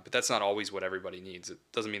 But that's not always what everybody needs. It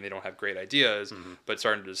doesn't mean they don't have great ideas, but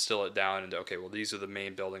starting to distill it down into, okay, well, these are the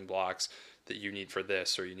main building blocks that you need for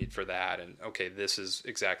this or you need for that. And okay, this is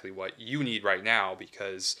exactly what you need right now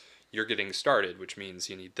because you're getting started, which means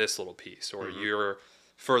you need this little piece, or you're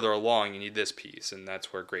further along, you need this piece. And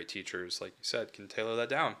that's where great teachers, like you said, can tailor that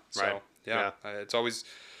down. So Right. yeah. It's always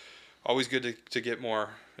good to get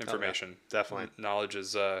more information. Definitely. Knowledge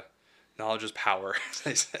is power, as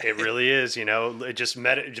they say. It really is, it just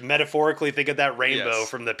metaphorically think of that rainbow Yes.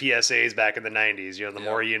 from the PSAs back in the 90s, the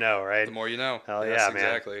more you know, right? The more you know. Hell Yes, yeah, man.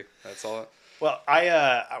 exactly. That's all. Well,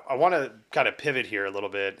 I want to kind of pivot here a little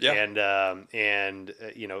bit, Yeah. and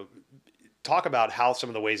talk about how some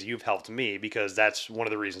of the ways you've helped me, because that's one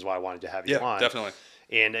of the reasons why I wanted to have you on. Definitely.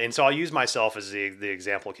 And so I'll use myself as the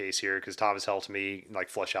example case here, because Tom has helped me like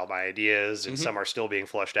flesh out my ideas, and some are still being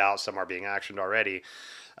fleshed out, some are being actioned already.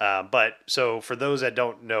 But so for those that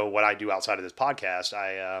don't know what I do outside of this podcast,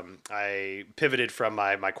 I pivoted from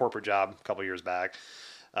my corporate job a couple years back,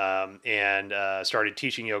 and started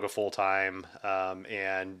teaching yoga full time,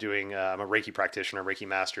 and doing. I'm a Reiki practitioner, Reiki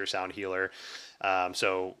master, sound healer.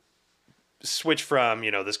 So switch from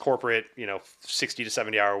this corporate 60 to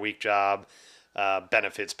 70 hour a week job,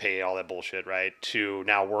 benefits, pay, all that bullshit, right, to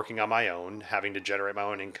now working on my own, having to generate my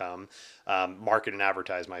own income, market and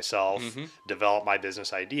advertise myself, develop my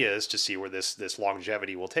business ideas to see where this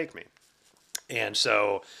longevity will take me. And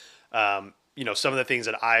so some of the things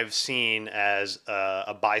that I've seen as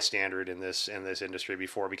a bystander in this industry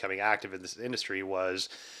before becoming active in this industry was,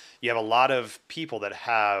 you have a lot of people that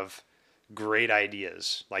have great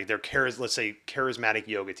ideas, like they're let's say charismatic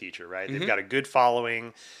yoga teacher, right? They've got a good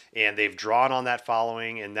following, and they've drawn on that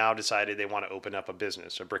following, and now decided they want to open up a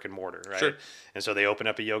business, a brick and mortar, right? Sure. And so they open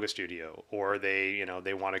up a yoga studio, or they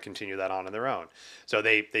want to continue that on their own. So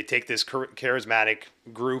they take this charismatic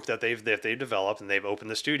group that they've developed, and they've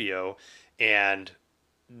opened the studio, and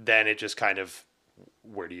then it just kind of,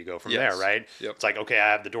 where do you go from there, right? Yep. It's like, okay,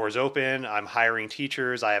 I have the doors open, I'm hiring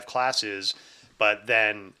teachers, I have classes, but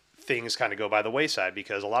then things kind of go by the wayside,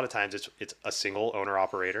 because a lot of times it's a single owner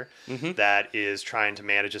operator that is trying to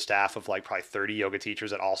manage a staff of like probably 30 yoga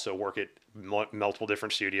teachers that also work at multiple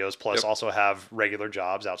different studios, plus also have regular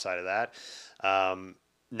jobs outside of that.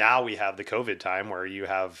 Now we have the COVID time where you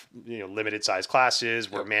have limited size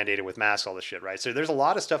classes, we're mandated with masks, all this shit, right? So there's a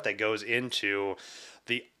lot of stuff that goes into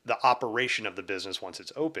the operation of the business once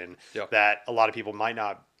it's open, that a lot of people might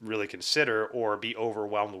not really consider or be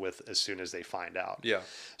overwhelmed with as soon as they find out. Yeah.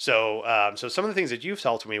 So some of the things that you've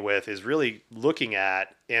helped me with is really looking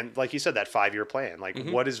at, and like you said, that 5-year plan, like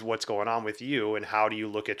what's going on with you, and how do you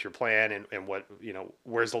look at your plan, and what,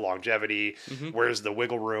 where's the longevity, where's the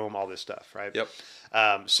wiggle room, all this stuff, right? Yep.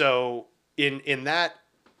 So in that,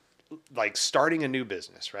 like starting a new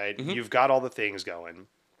business, right? You've got all the things going.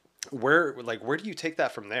 Where do you take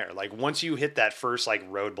that from there? Like once you hit that first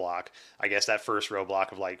roadblock, I guess that first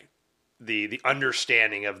roadblock of like the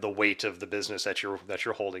understanding of the weight of the business that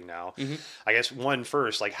you're holding now. I guess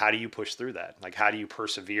first, like how do you push through that? Like how do you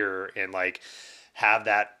persevere and like have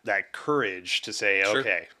that courage to say, Sure.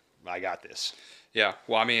 okay, I got this. Yeah.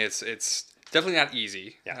 Well, I mean, it's definitely not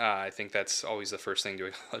easy. Yeah. I think that's always the first thing to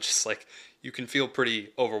acknowledge. Just like you can feel pretty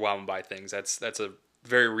overwhelmed by things. That's a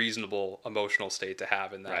very reasonable emotional state to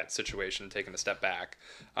have in that Right. situation, taking a step back.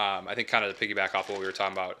 I think kind of to piggyback off what we were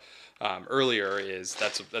talking about earlier is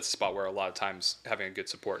that's a spot where a lot of times having a good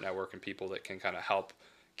support network and people that can kind of help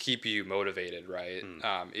keep you motivated, right,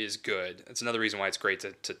 is good. It's another reason why it's great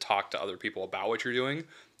to talk to other people about what you're doing,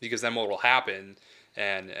 because then what will happen,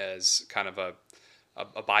 and as kind of a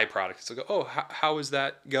byproduct, it's like, oh, how is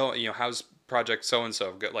that going? How's project so and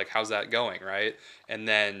so, like, how's that going, right? And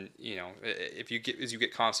then if you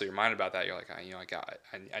get constantly reminded about that, you're like,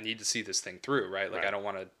 I need to see this thing through, right? Like, Right. I don't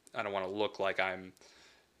want to look like I'm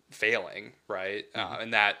failing, right?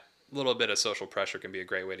 And that little bit of social pressure can be a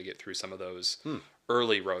great way to get through some of those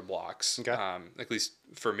early roadblocks. Okay. At least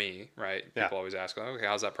for me, right? Yeah. People always ask, okay,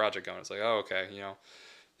 how's that project going? It's like, oh, okay,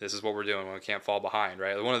 this is what we're doing. We can't fall behind,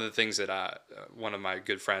 right? One of the things that one of my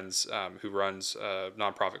good friends who runs a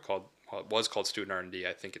nonprofit it was called Student R&D.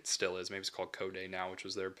 I think it still is. Maybe it's called Code Day now, which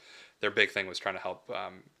was their big thing, was trying to help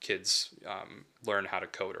kids learn how to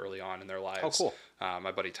code early on in their lives. Oh, cool.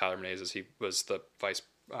 My buddy Tyler Menezes, he was the vice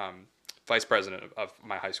president of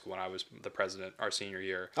my high school when I was the president our senior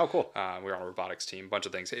year. Oh, cool. We were on a robotics team, a bunch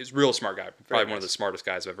of things. He's a real smart guy, probably one of nice. the smartest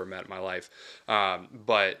guys I've ever met in my life.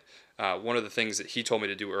 But one of the things that he told me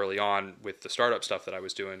to do early on with the startup stuff that I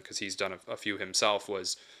was doing, because he's done a few himself,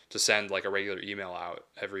 was to send like a regular email out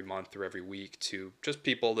every month or every week to just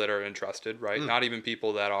people that are interested, right? Not even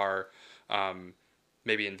people that are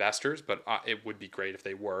maybe investors, but it would be great if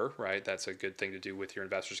they were, right? That's a good thing to do with your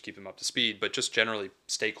investors, keep them up to speed, but just generally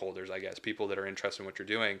stakeholders, I guess, people that are interested in what you're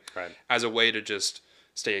doing, Right. as a way to just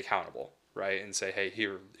stay accountable, right? And say, hey,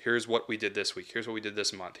 here's what we did this week. Here's what we did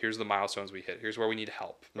this month. Here's the milestones we hit. Here's where we need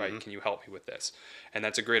help, right? Can you help me with this? And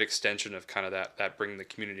that's a great extension of kind of that bringing the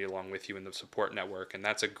community along with you in the support network. And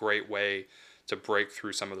that's a great way to break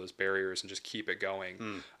through some of those barriers and just keep it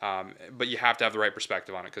going. But you have to have the right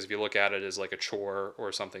perspective on it, because if you look at it as like a chore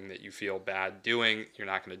or something that you feel bad doing, you're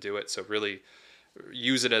not going to do it. So really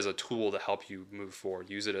use it as a tool to help you move forward.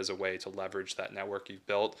 Use it as a way to leverage that network you've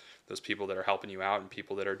built, those people that are helping you out and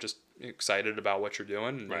people that are just excited about what you're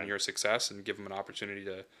doing and your success, and give them an opportunity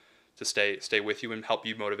to stay with you and help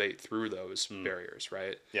you motivate through those barriers,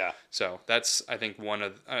 right? Yeah. So that's, I think, one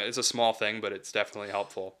of it's a small thing, but it's definitely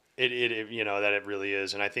helpful. It that it really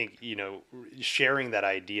is. And I think, sharing that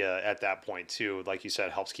idea at that point too, like you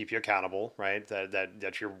said, helps keep you accountable, right?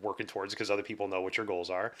 That you're working towards, because other people know what your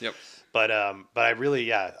goals are. Yep. But I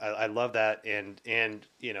really, I love that. And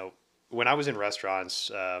when I was in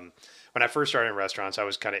restaurants, when I first started in restaurants, I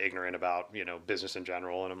was kind of ignorant about, business in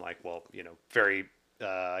general. And I'm like, well, very,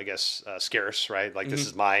 I guess, scarce, right? Like, this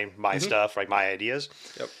is my stuff, like my ideas.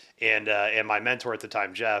 Yep. And my mentor at the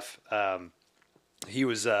time, Jeff, he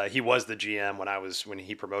was the GM when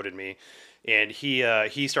he promoted me, and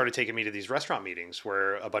he started taking me to these restaurant meetings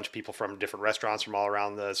where a bunch of people from different restaurants from all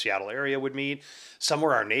around the Seattle area would meet. Some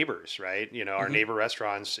were our neighbors, right? Our neighbor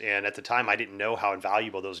restaurants. And at the time, I didn't know how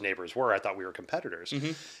invaluable those neighbors were. I thought we were competitors.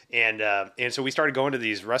 And so we started going to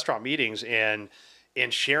these restaurant meetings and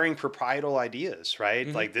sharing proprietorial ideas, right?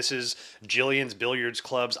 Like, this is Jillian's Billiards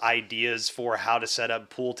Club's ideas for how to set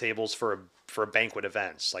up pool tables for banquet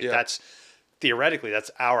events. Like, theoretically,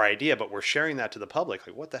 that's our idea, but we're sharing that to the public.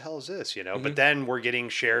 Like, what the hell is this, But then we're getting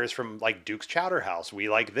shares from, like, Duke's Chowder House. We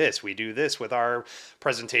like this. We do this with our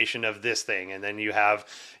presentation of this thing. And then you have,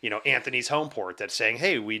 Anthony's Homeport that's saying,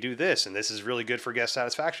 hey, we do this, and this is really good for guest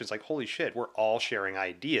satisfaction. It's like, holy shit, we're all sharing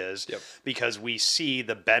ideas because we see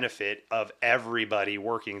the benefit of everybody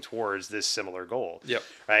working towards this similar goal. Yep.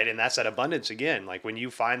 Right. And that's that abundance again. Like, when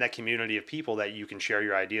you find that community of people that you can share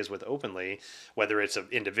your ideas with openly, whether it's an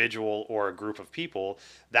individual or a group of people,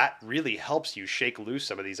 that really helps you shake loose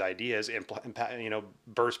some of these ideas and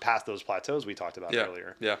burst past those plateaus we talked about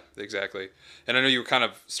earlier. Yeah, exactly. And I know you were kind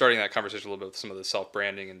of starting that conversation a little bit with some of the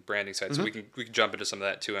self-branding and branding sides. So we can jump into some of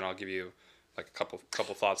that too, and I'll give you like a couple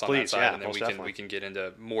thoughts on that side, and then we can get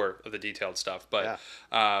into more of the detailed stuff. But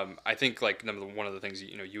I think, like, one of the things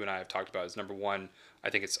you and I have talked about is, number one, I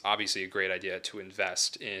think it's obviously a great idea to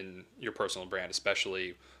invest in your personal brand,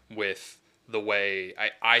 especially with the way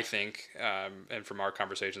I think, and from our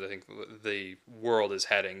conversations, I think the world is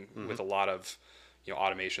heading with a lot of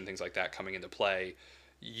automation, things like that coming into play.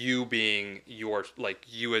 You being you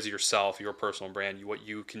as yourself, your personal brand, what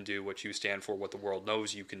you can do, what you stand for, what the world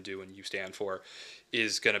knows you can do and you stand for,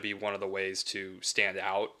 is going to be one of the ways to stand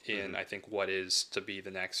out in, I think, what is to be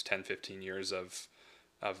the next 10, 15 years of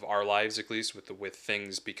our lives, at least with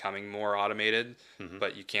things becoming more automated.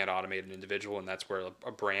 But you can't automate an individual, and that's where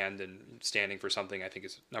a brand and standing for something, I think,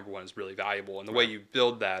 is number one, is really valuable. And the way you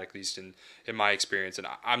build that, at least in my experience, and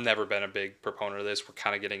I've never been a big proponent of this, we're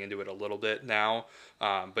kind of getting into it a little bit now,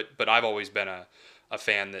 but I've always been a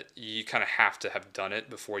fan that you kind of have to have done it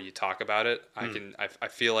before you talk about it. I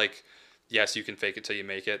feel like, yes, you can fake it till you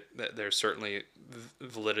make it. There's certainly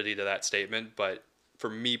validity to that statement, but for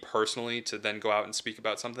me personally, to then go out and speak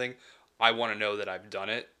about something, I want to know that I've done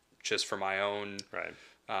it just for my own Right.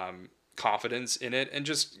 confidence in it, and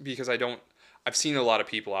just because I've seen a lot of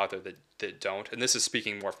people out there that don't, and this is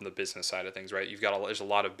speaking more from the business side of things, right? There's a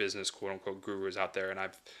lot of business quote unquote gurus out there,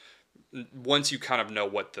 and once you kind of know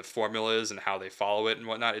what the formula is and how they follow it and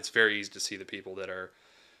whatnot, it's very easy to see the people that are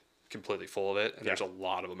completely full of it, and there's a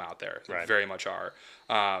lot of them out there. Right. Very much are.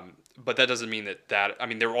 But that doesn't mean I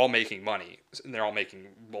mean, they're all making money, and they're all making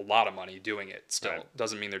a lot of money doing it still. Right.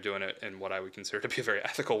 Doesn't mean they're doing it in what I would consider to be a very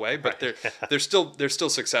ethical way, but right. there's still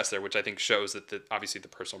success there, which I think shows that obviously the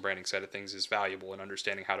personal branding side of things is valuable, and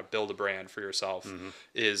understanding how to build a brand for yourself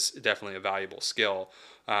is definitely a valuable skill.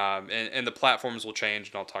 And the platforms will change,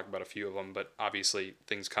 and I'll talk about a few of them, but obviously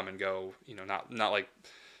things come and go, not like,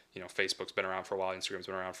 Facebook's been around for a while, Instagram's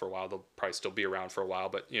been around for a while, they'll probably still be around for a while,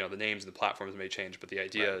 but the names and the platforms may change, but the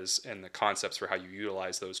ideas right. and the concepts for how you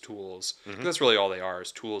utilize those tools, that's really all they are,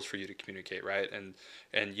 is tools for you to communicate, right?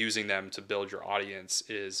 And using them to build your audience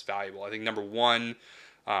is valuable. I think number one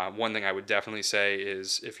thing I would definitely say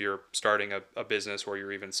is, if you're starting a business, or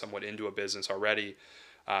you're even somewhat into a business already,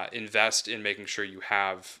 invest in making sure you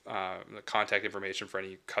have the contact information for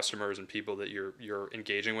any customers and people that you're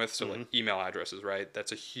engaging with. So like email addresses, right?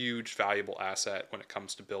 That's a huge valuable asset when it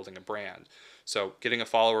comes to building a brand. So getting a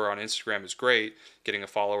follower on Instagram is great. Getting a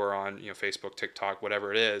follower on Facebook, TikTok,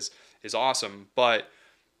 whatever it is awesome. But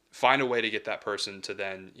find a way to get that person to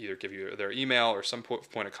then either give you their email or some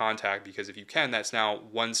point of contact, because if you can, that's now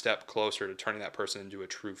one step closer to turning that person into a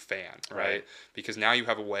true fan, right? Because now you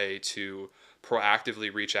have a way to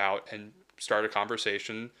proactively reach out and start a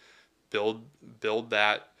conversation, build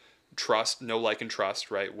that trust, know, like, and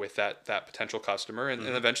trust, right, with that potential customer, and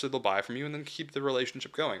eventually they'll buy from you, and then keep the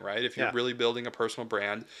relationship going, right? If you're really building a personal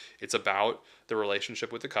brand, it's about the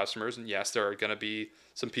relationship with the customers. And yes, there are going to be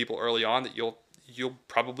some people early on that you'll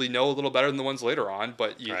probably know a little better than the ones later on,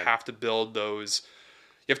 but you have to build those.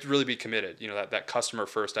 You have to really be committed. That customer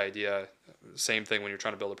first idea, same thing when you're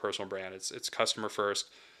trying to build a personal brand. It's customer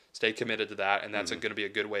first. Stay committed to that, and that's going to be a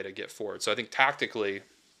good way to get forward. So I think tactically,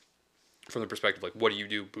 from the perspective, like, what do you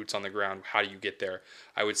do, boots on the ground, how do you get there?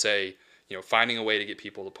 I would say, finding a way to get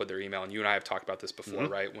people to put their email, and you and I have talked about this before,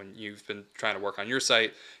 right? When you've been trying to work on your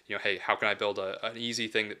site, hey, how can I build an easy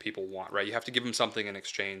thing that people want, right? You have to give them something in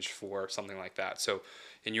exchange for something like that. So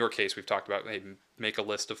in your case, we've talked about, hey, make a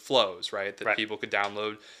list of flows, right? That people could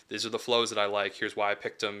download. These are the flows that I like. Here's why I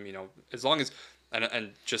picked them. As long as,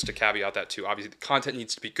 and just to caveat that too, obviously the content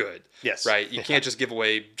needs to be good. Yes. Right? You can't just give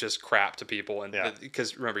away just crap to people, and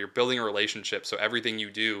because remember, you're building a relationship, so everything you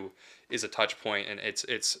do is a touch point, and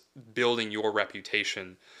it's building your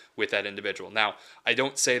reputation with that individual. Now, I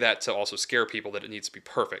don't say that to also scare people that it needs to be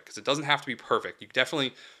perfect, because it doesn't have to be perfect. You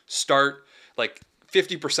definitely start, like,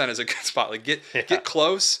 50% is a good spot. Like, get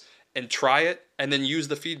close and try it, and then use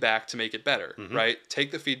the feedback to make it better, right?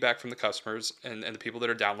 Take the feedback from the customers and the people that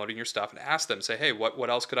are downloading your stuff, and ask them, say, hey, what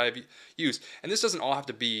else could I have used? And this doesn't all have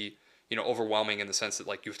to be, overwhelming in the sense that,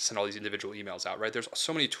 like, you have to send all these individual emails out, right? There's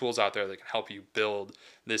so many tools out there that can help you build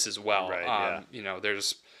this as well. Right,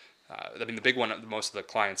 there's, the big one, most of the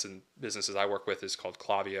clients and businesses I work with, is called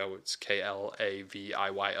Klaviyo. It's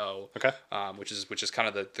Klaviyo. Okay. Which is kind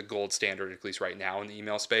of the gold standard, at least right now, in the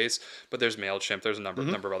email space. But there's MailChimp. There's a number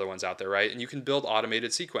of other ones out there, right? And you can build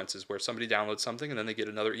automated sequences where somebody downloads something, and then they get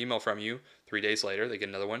another email from you 3 days later. They get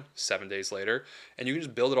another one 7 days later, and you can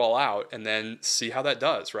just build it all out and then see how that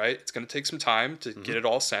does, right? It's going to take some time to get it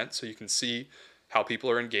all sent, so you can see how people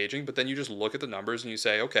are engaging. But then you just look at the numbers and you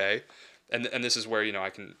say, okay. And this is where, I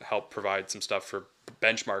can help provide some stuff for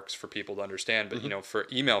benchmarks for people to understand. But, for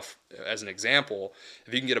email, as an example,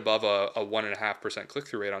 if you can get above a 1.5%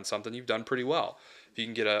 click-through rate on something, you've done pretty well. If you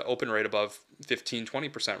can get an open rate above 15,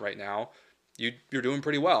 20% right now, you're doing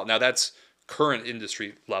pretty well. Now, that's current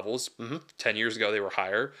industry levels. 10 years ago, they were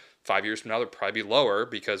higher. 5 years from now, they'll probably be lower,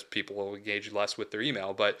 because people will engage less with their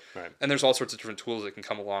email. But and there's all sorts of different tools that can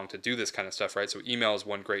come along to do this kind of stuff, right? So email is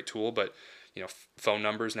one great tool, but phone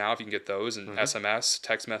numbers now, if you can get those, and SMS,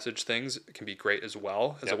 text message things can be great as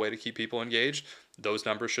well as a way to keep people engaged. Those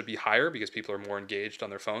numbers should be higher because people are more engaged on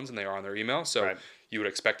their phones than they are on their email. So you would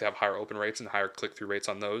expect to have higher open rates and higher click-through rates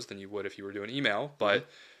on those than you would if you were doing email. But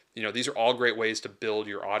these are all great ways to build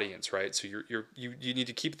your audience, right? So you need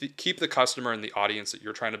to keep the customer and the audience that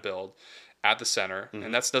you're trying to build at the center,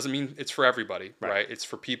 and that doesn't mean it's for everybody, right? It's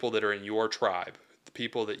for people that are in your tribe, the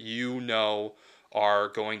people that are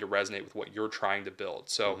going to resonate with what you're trying to build.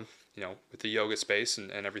 So, with the yoga space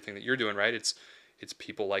and everything that you're doing, right? It's it's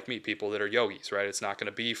people like me, people that are yogis, right? It's not going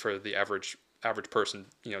to be for the average person,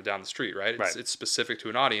 down the street, right? Right. It's specific to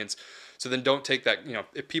an audience. So then don't take that,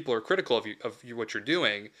 if people are critical of what you're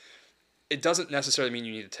doing, it doesn't necessarily mean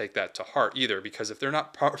you need to take that to heart either, because if they're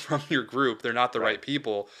not from your group, they're not the right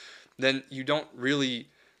people, then you don't really,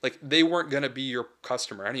 like, they weren't going to be your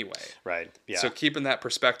customer anyway. Right. Yeah. So keeping that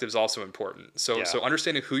perspective is also important. So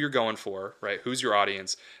understanding who you're going for, right? Who's your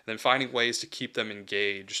audience, and then finding ways to keep them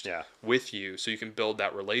engaged with you so you can build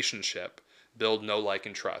that relationship, build know, like,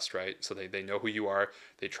 and trust, right? So they know who you are,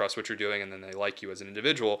 they trust what you're doing, and then they like you as an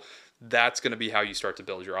individual. That's going to be how you start to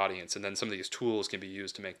build your audience. And then some of these tools can be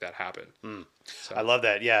used to make that happen. So. I love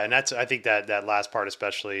that. Yeah. And I think that last part,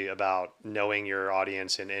 especially about knowing your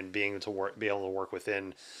audience and being be able to work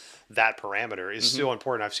within that parameter, is so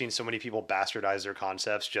important. I've seen so many people bastardize their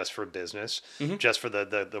concepts just for business, just for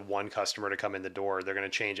the one customer to come in the door. They're going to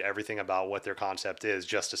change everything about what their concept is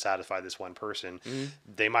just to satisfy this one person.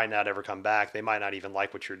 They might not ever come back. They might not even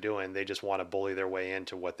like what you're doing. They just want to bully their way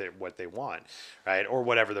into what they want, right? Or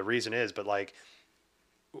whatever the reason is. But like,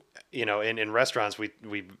 in restaurants, we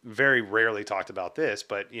very rarely talked about this,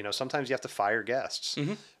 but sometimes you have to fire guests,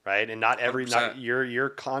 right? And not your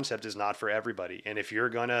concept is not for everybody. And if you're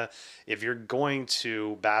going to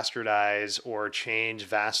bastardize or change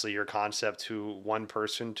vastly your concept to one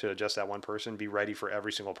person, to just that one person, be ready for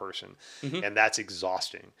every single person. And that's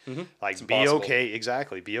exhausting. Like, be okay.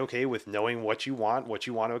 Exactly. Be okay with knowing what you want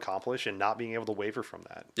to accomplish, and not being able to waver from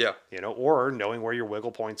that. Yeah. Or knowing where your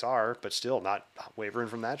wiggle points are, but still not wavering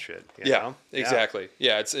from that shit. You know? Exactly.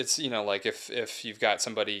 Yeah. It's like if you've got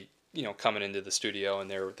somebody, coming into the studio and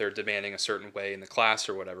they're demanding a certain way in the class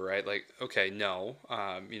or whatever, right? Like, okay, no,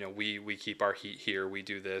 we keep our heat here. We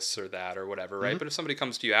do this or that or whatever, right? But if somebody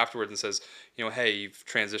comes to you afterwards and says, hey, you've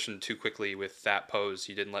transitioned too quickly with that pose.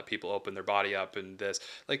 You didn't let people open their body up and this,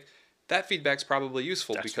 like, that feedback's probably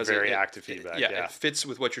useful. That's because very active feedback. It fits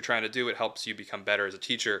with what you're trying to do. It helps you become better as a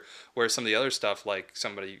teacher. Whereas some of the other stuff, like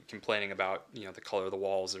somebody complaining about the color of the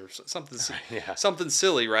walls or something, something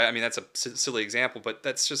silly, right? I mean, that's a silly example, but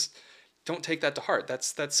that's just, don't take that to heart.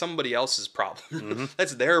 That's somebody else's problem.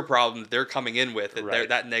 That's their problem that they're coming in with.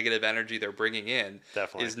 That negative energy they're bringing in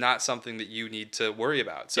is not something that you need to worry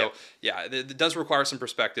about. So it does require some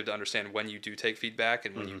perspective to understand when you do take feedback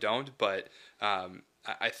and when you don't. But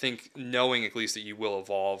I think knowing at least that you will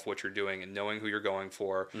evolve what you're doing, and knowing who you're going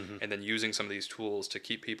for, and then using some of these tools to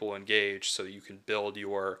keep people engaged so that you can build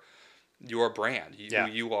your brand, who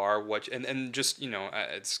you are, and just,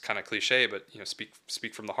 it's kind of cliche, but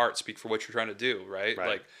speak from the heart, speak for what you're trying to do, right?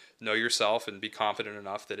 Like, know yourself and be confident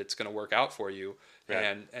enough that it's going to work out for you,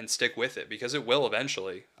 and stick with it, because it will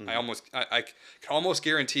eventually. I can almost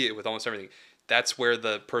guarantee it with almost everything. That's where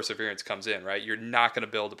the perseverance comes in, right? You're not going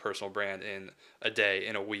to build a personal brand in a day,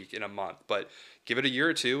 in a week, in a month, but give it a year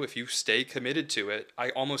or two. If you stay committed to it,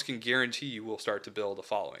 I almost can guarantee you will start to build a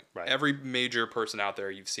following. Right. Every major person out there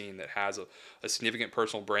you've seen that has a significant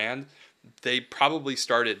personal brand, they probably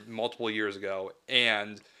started multiple years ago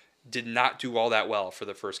and did not do all that well for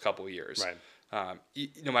the first couple of years. Right.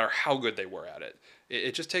 No matter how good they were at it.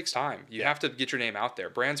 It just takes time. You have to get your name out there.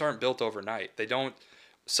 Brands aren't built overnight. They don't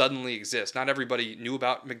suddenly exist. Not everybody knew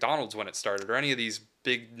about McDonald's when it started, or any of these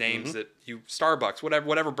big names that Starbucks,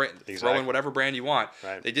 whatever brand, throw in whatever brand you want.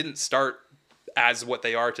 Right. They didn't start as what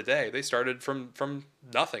they are today. They started from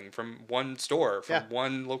nothing, from one store, from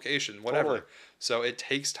one location, whatever. Totally. So it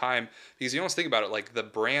takes time, because you almost think about it like the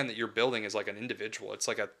brand that you're building is like an individual. It's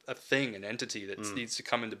like a thing, an entity that needs to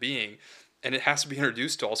come into being, and it has to be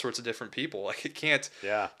introduced to all sorts of different people. Like, it can't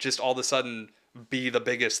just all of a sudden be the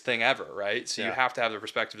biggest thing ever, right? So you have to have the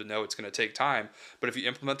perspective to know it's going to take time. But if you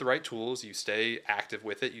implement the right tools, you stay active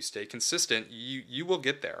with it, you stay consistent, you will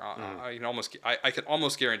get there. I can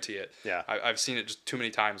almost guarantee it. Yeah, I've seen it just too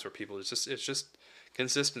many times where people, it's just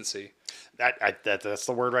consistency. That's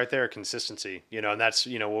the word right there, consistency. And that's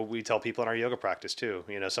what we tell people in our yoga practice too.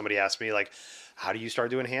 Somebody asked me, like, how do you start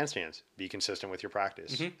doing handstands? Be consistent with your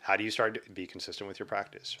practice. How do you be consistent with your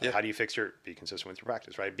practice? How do you be consistent with your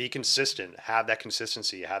practice, right? Be consistent, have that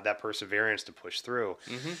consistency, have that perseverance to push through.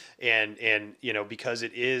 And because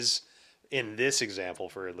it is, in this example,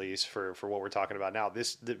 for what we're talking about now,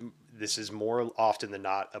 this is more often than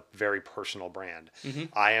not a very personal brand.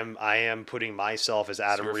 I am putting myself as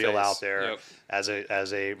Adam Reel out there, as a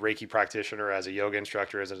Reiki practitioner, as a yoga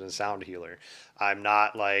instructor, as a sound healer. I'm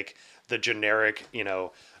not like the generic,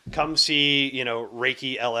 come see,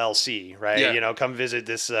 Reiki LLC, right? Come visit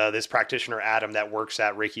this practitioner Adam that works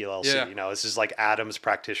at Reiki LLC. This is like Adam's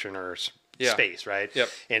practitioners space, right? Yep.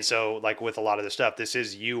 And so like with a lot of this stuff, this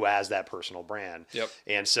is you as that personal brand. Yep.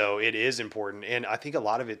 And so it is important. And I think a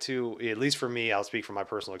lot of it too, at least for me, I'll speak from my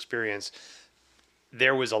personal experience,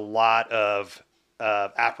 there was a lot of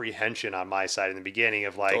apprehension on my side in the beginning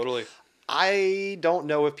of like, Totally. I don't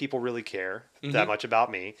know if people really care that much about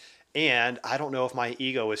me. And I don't know if my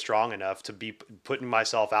ego is strong enough to be putting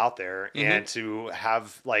myself out there and to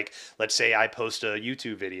have, like, let's say I post a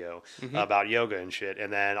YouTube video about yoga and shit,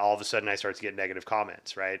 and then all of a sudden I start to get negative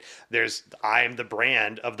comments, right? I'm the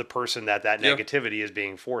brand of the person that negativity is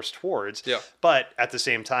being forced towards. Yeah. But at the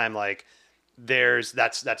same time, like,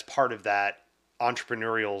 that's part of that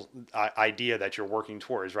entrepreneurial idea that you're working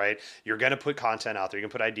towards, right? You're going to put content out there. You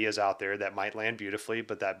can put ideas out there that might land beautifully,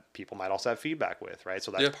 but that people might also have feedback with, right? So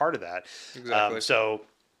that's part of that. Exactly. So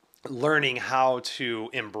learning how to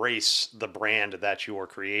embrace the brand that you're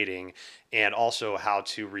creating and also how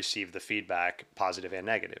to receive the feedback, positive and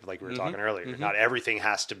negative, like we were talking earlier. Not everything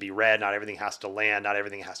has to be read, not everything has to land, not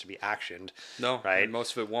everything has to be actioned. No, right? And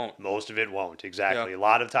most of it won't. Most of it won't, exactly. Yeah. A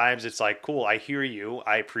lot of times it's like, cool, I hear you,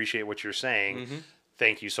 I appreciate what you're saying,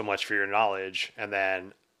 thank you so much for your knowledge, and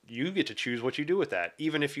then you get to choose what you do with that,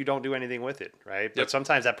 even if you don't do anything with it, right? But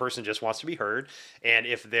sometimes that person just wants to be heard. And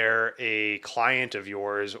if they're a client of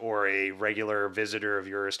yours or a regular visitor of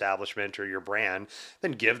your establishment or your brand,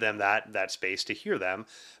 then give them that space to hear them.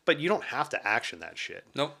 But you don't have to action that shit.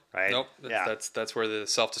 Nope. Right? Nope. That's where the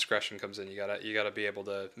self-discretion comes in. You gotta be able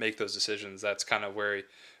to make those decisions. That's kind of where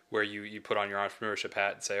you put on your entrepreneurship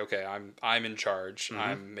hat and say, okay, I'm in charge.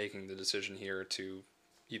 I'm making the decision here to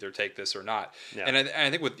either take this or not. Yeah. And I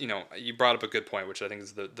think with, you brought up a good point, which I think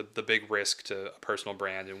is the big risk to a personal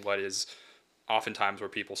brand and what is oftentimes where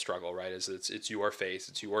people struggle, right? Is it's your face,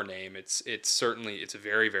 it's your name. It's certainly, it's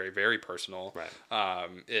very, very, very personal. Right.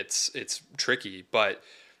 It's tricky, but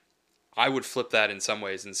I would flip that in some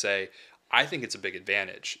ways and say, I think it's a big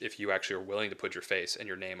advantage if you actually are willing to put your face and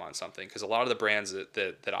your name on something. Because a lot of the brands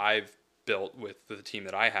that I've built with the team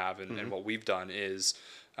that I have and what we've done is,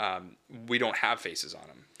 we don't have faces on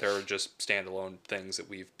them. They're just standalone things that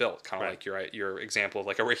we've built, kind of like your example of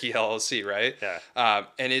like a Ricky LLC, right? Yeah.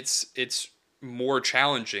 And it's more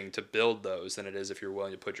challenging to build those than it is if you're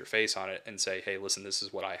willing to put your face on it and say, hey, listen, this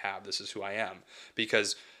is what I have. This is who I am.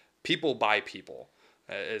 Because people buy people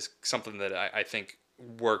is something that I think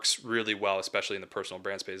works really well, especially in the personal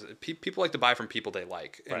brand space. People like to buy from people they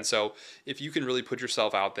like. Right. And so if you can really put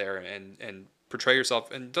yourself out there and portray yourself,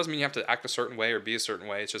 and it doesn't mean you have to act a certain way or be a certain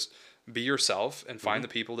way. It's just be yourself and find the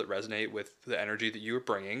people that resonate with the energy that you are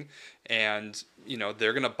bringing. And,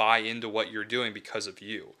 they're going to buy into what you're doing because of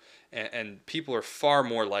you. And people are far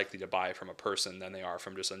more likely to buy from a person than they are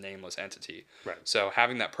from just a nameless entity. Right. So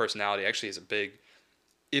having that personality actually is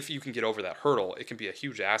if you can get over that hurdle, it can be a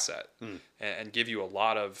huge asset and give you a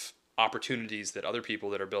lot of opportunities that other people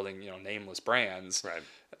that are building, nameless brands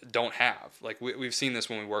don't have. Like we've seen this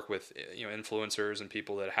when we work with, influencers and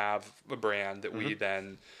people that have a brand that we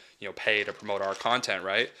then, pay to promote our content,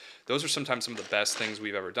 right? Those are sometimes some of the best things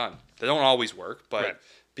we've ever done. They don't always work, but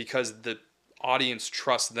because the audience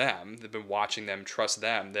trusts them, they've been watching them, trust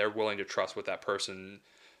them, they're willing to trust what that person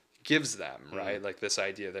gives them, right? Like this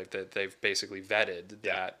idea that they've basically vetted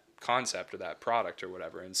that concept or that product or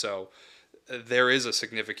whatever. And so there is a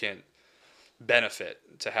significant benefit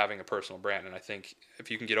to having a personal brand. And I think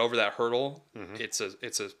if you can get over that hurdle, it's a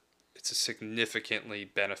significantly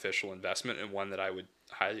beneficial investment and one that I would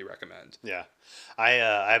highly recommend. Yeah. I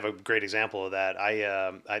have a great example of that.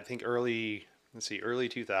 I think early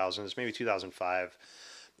 2000s, maybe 2005,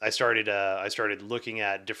 I started looking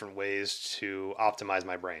at different ways to optimize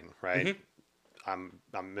my brain, right? I'm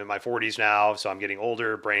in my 40s now, so I'm getting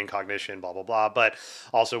older, brain cognition, blah, blah, blah. But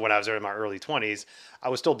also when I was in my early 20s, I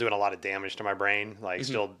was still doing a lot of damage to my brain, like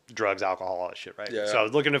still drugs, alcohol, all that shit, right? Yeah. So I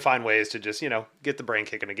was looking to find ways to just, get the brain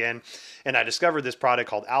kicking again. And I discovered this product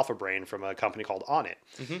called Alpha Brain from a company called Onnit.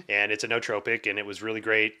 And it's a nootropic, and it was really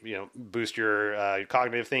great, boost your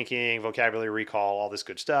cognitive thinking, vocabulary recall, all this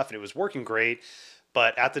good stuff. And it was working great.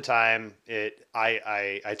 But at the time,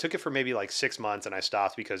 I took it for maybe like 6 months and I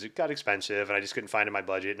stopped because it got expensive and I just couldn't find it in my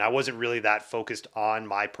budget. And I wasn't really that focused on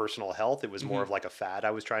my personal health. It was more of like a fad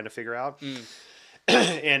I was trying to figure out.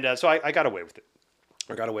 And so I got away with it,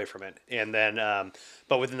 or got away from it. And then,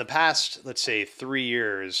 but within the past, let's say 3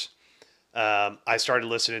 years, I started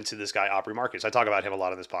listening to this guy, Aubrey Marcus. I talk about him a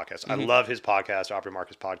lot on this podcast. I love his podcast, Aubrey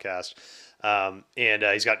Marcus podcast. And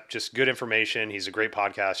he's got just good information. He's a great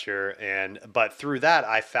podcaster, but through that,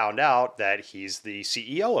 I found out that he's the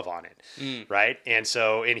CEO of Onnit, right? And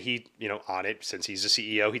so, and he, Onnit, since he's the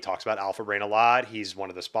CEO, he talks about Alpha Brain a lot. He's one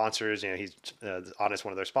of the sponsors. He's Onnit's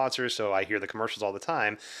one of their sponsors, so I hear the commercials all the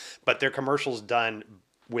time. But their commercials done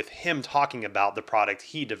with him talking about the product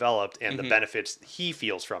he developed and the benefits he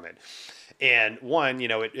feels from it. And one,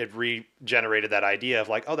 it regenerated that idea of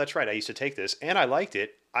like, oh, that's right. I used to take this and I liked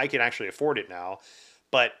it. I can actually afford it now.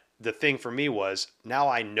 But the thing for me was now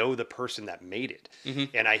I know the person that made it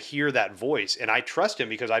and I hear that voice and I trust him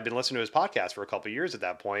because I've been listening to his podcast for a couple of years at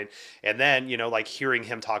that point. And then, like hearing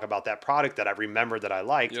him talk about that product that I remembered that I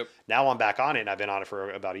liked, now I'm back on it and I've been on it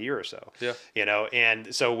for about a year or so,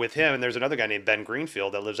 and so with him, and there's another guy named Ben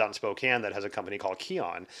Greenfield that lives out in Spokane that has a company called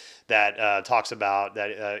Keon that talks about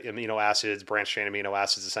that amino acids, branched chain amino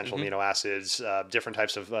acids, essential amino acids, different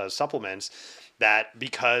types of supplements that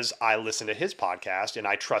because I listen to his podcast and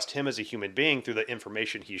I trust him as a human being through the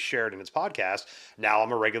information he's shared in his podcast, now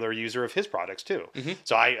I'm a regular user of his products too.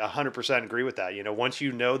 So I 100% agree with that. Once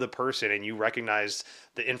you know the person and you recognize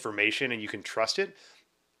the information and you can trust it,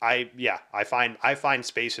 I find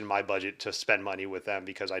space in my budget to spend money with them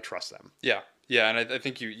because I trust them. Yeah. Yeah, and I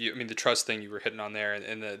think I mean, the trust thing you were hitting on there,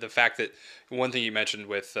 and the fact that one thing you mentioned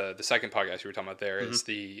with the second podcast you were talking about there is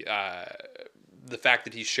the fact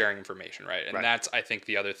that he's sharing information, right? And that's, I think,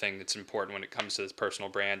 the other thing that's important when it comes to this personal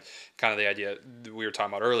brand, kind of the idea that we were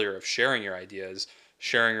talking about earlier of sharing your ideas,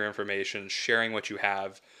 sharing your information, sharing what you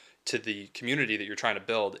have to the community that you're trying to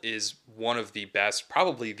build is one of the best,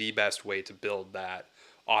 probably the best way to build that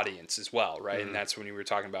audience as well, right? And that's when you were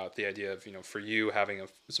talking about the idea of, for you having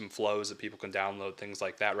some flows that people can download, things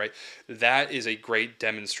like that, right? That is a great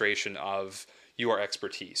demonstration of your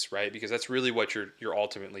expertise, right? Because that's really what you're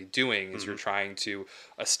ultimately doing is you're trying to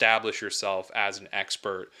establish yourself as an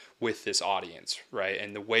expert with this audience, right?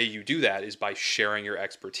 And the way you do that is by sharing your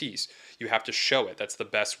expertise. You have to show it. That's the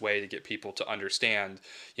best way to get people to understand.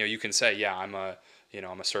 You can say, yeah, I'm a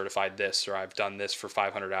certified this, or I've done this for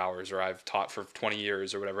 500 hours, or I've taught for 20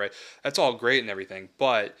 years or whatever, right? That's all great and everything.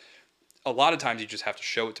 But a lot of times you just have to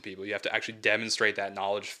show it to people. You have to actually demonstrate that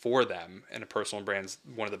knowledge for them. And a personal brand's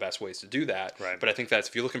one of the best ways to do that. Right. But I think that's,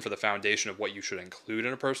 if you're looking for the foundation of what you should include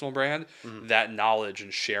in a personal brand, that knowledge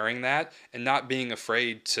and sharing that and not being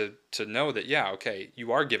afraid to know that, yeah, okay,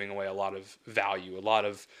 you are giving away a lot of value, a lot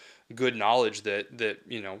of good knowledge that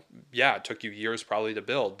it took you years probably to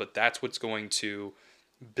build, but that's what's going to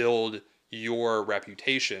build your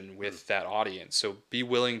reputation with that audience. So be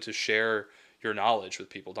willing to share your knowledge with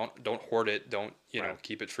people. Don't hoard it. Don't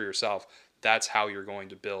keep it for yourself. That's how you're going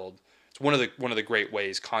to build. It's one of the great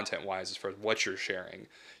ways, content wise, as far as what you're sharing.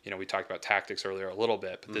 We talked about tactics earlier a little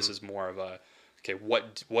bit, but this is more of a, okay,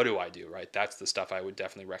 what do I do, right? That's the stuff I would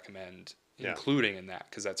definitely recommend including in that,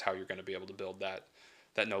 because that's how you're going to be able to build that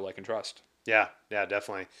know, like, and trust. Yeah,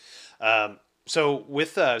 definitely. So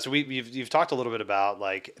with you've talked a little bit about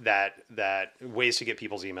like that ways to get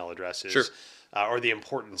people's email addresses, sure. Or the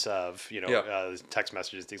importance of text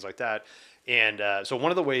messages, things like that. And so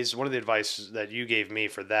one of the advice that you gave me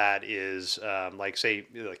for that is say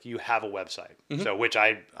you have a website, so which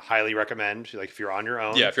I highly recommend. Like if you're on your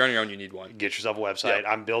own, if you're on your own, you need one. Get yourself a website.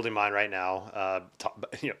 I'm building mine right now.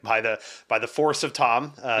 By the force of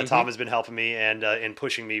Tom. Tom has been helping me and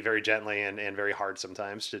pushing me very gently and very hard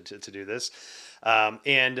sometimes to do this.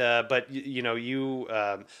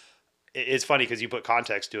 It's funny because you put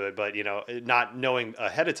context to it, but not knowing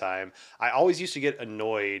ahead of time, I always used to get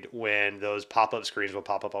annoyed when those pop-up screens would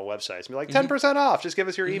pop up on websites and be like 10% off, just give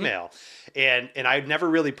us your email. And I never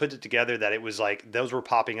really put it together that it was like those were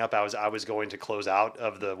popping up. I was going to close out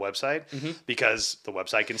of the website because the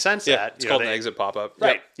website can sense that. It's called an exit pop-up.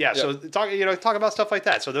 Right. Yep. Yeah. Yep. So talk about stuff like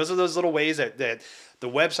that. So those are those little ways that the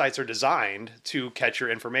websites are designed to catch your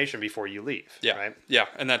information before you leave. Yeah. Right. Yeah.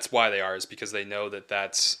 And that's why they are, is because they know that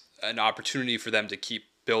that's an opportunity for them to keep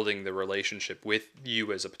building the relationship with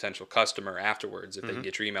you as a potential customer afterwards. If they can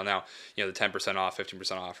get your email now, the 10% off,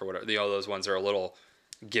 15% off, or whatever, those ones are a little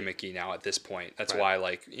gimmicky now at this point. That's why,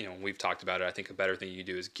 we've talked about it. I think a better thing you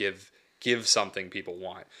do is give something people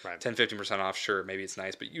want. Right. 10-15% off, sure, maybe it's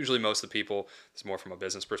nice, but usually most of the people, it's more from a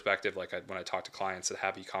business perspective. Like when I talk to clients that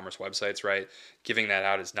have e-commerce websites, right, giving that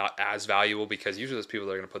out is not as valuable because usually those people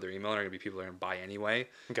that are going to put their email in are going to be people that are going to buy anyway.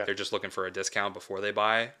 Okay. They're just looking for a discount before they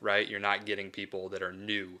buy, right? You're not getting people that are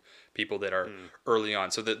new, people that are early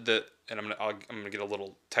on. So and I'm gonna get a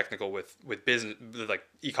little technical with business, like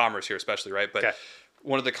e-commerce here especially, right? But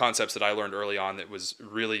one of the concepts that I learned early on that was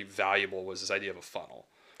really valuable was this idea of a funnel.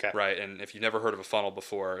 Okay. Right. And if you've never heard of a funnel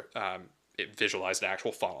before, visualize an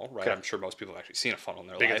actual funnel, right? Okay. I'm sure most people have actually seen a funnel in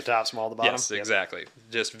their Big life. at the top, small at the bottom. Yes, Yep. exactly.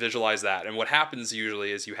 Just visualize that. And what happens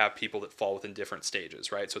usually is you have people that fall within different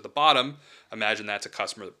stages, right? So at the bottom, imagine that's a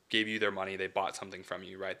customer that gave you their money, they bought something from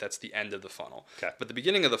you, right? That's the end of the funnel. Okay. But the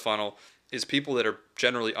beginning of the funnel is people that are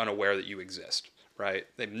generally unaware that you exist, right?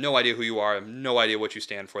 They have no idea who you are, they have no idea what you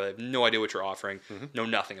stand for, they have no idea what you're offering, know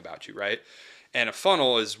nothing about you, right? And a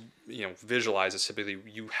funnel is, visualizes typically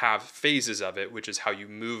you have phases of it, which is how you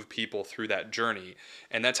move people through that journey.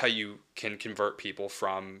 And that's how you can convert people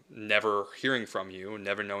from never hearing from you,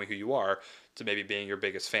 never knowing who you are, to maybe being your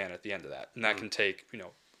biggest fan at the end of that. And that can take,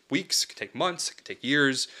 weeks, it can take months, it can take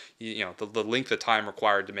years. The length of time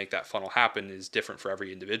required to make that funnel happen is different for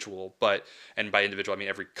every individual. And by individual, I mean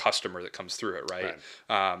every customer that comes through it, right?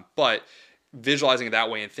 But visualizing it that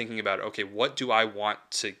way and thinking about, okay, what do I want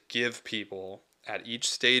to give people at each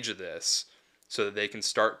stage of this so that they can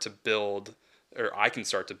start to build, or I can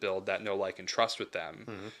start to build that know, like, and trust with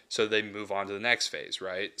them, so they move on to the next phase,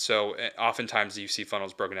 right? So oftentimes you see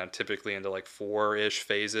funnels broken down typically into like 4-ish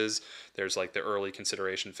phases. There's like the early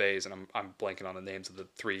consideration phase, and I'm blanking on the names of the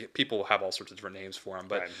 3. People have all sorts of different names for them,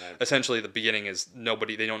 but essentially the beginning is they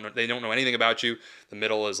don't know anything about you. The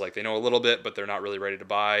middle is like they know a little bit, but they're not really ready to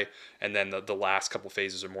buy. And then the last couple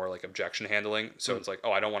phases are more like objection handling. So it's like,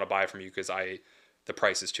 oh, I don't want to buy from you because the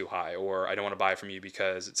price is too high, or I don't want to buy from you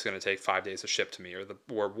because it's going to take 5 days to ship to me,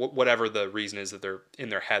 or whatever the reason is that they're in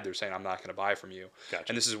their head, they're saying, I'm not going to buy from you. Gotcha.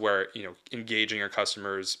 And this is where, engaging your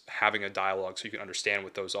customers, having a dialogue so you can understand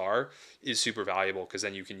what those are is super valuable, because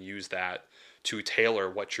then you can use that to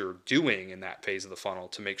tailor what you're doing in that phase of the funnel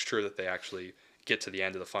to make sure that they actually get to the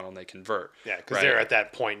end of the funnel and they convert. Yeah, because they're at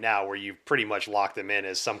that point now where you've pretty much locked them in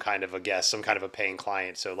as some kind of a guest, some kind of a paying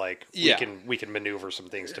client. So like we can maneuver some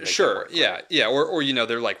things to make it work. Yeah, yeah. Or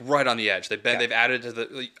they're like right on the edge. They've added to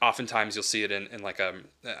the. Oftentimes you'll see it in like an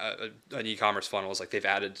e-commerce funnel is like they've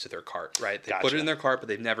added to their cart, right? They put it in their cart, but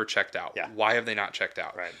they've never checked out. Yeah. Why have they not checked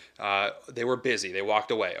out? Right. They were busy. They walked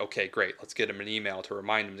away. Okay, great. Let's get them an email to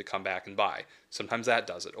remind them to come back and buy. Sometimes that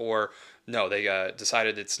does it. Or no, they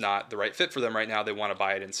decided it's not the right fit for them right now. They want to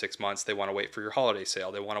buy it in 6 months. They want to wait for your holiday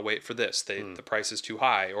sale. They want to wait for this. The price is too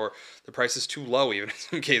high, or the price is too low, even in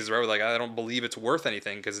some cases, right? Like, I don't believe it's worth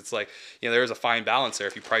anything, because it's like, there is a fine balance there.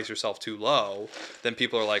 If you price yourself too low, then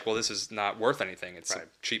people are like, well, this is not worth anything. It's a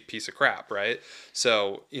cheap piece of crap, right?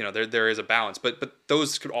 So, there is a balance, but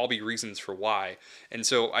those could all be reasons for why. And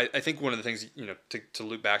so I think one of the things, to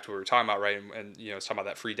loop back to what we were talking about, right? And it's talking about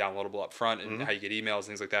that free downloadable up front and how you get emails and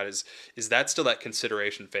things like that is that still that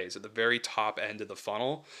consideration phase at the very top end of the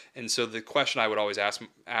funnel. And so the question I would always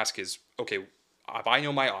ask is, okay, if I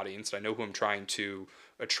know my audience, I know who I'm trying to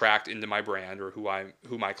attract into my brand, or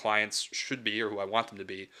who my clients should be, or who I want them to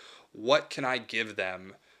be, what can I give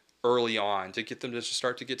them early on to get them to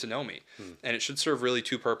start to get to know me? And it should serve really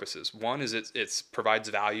 2 purposes. One is it provides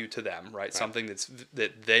value to them, right? Something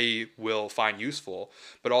that they will find useful,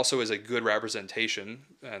 but also is a good representation,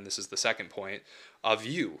 and this is the second point, of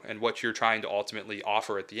you and what you're trying to ultimately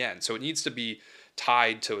offer at the end. So it needs to be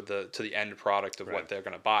tied to the end product of what they're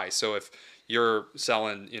going to buy. So if you're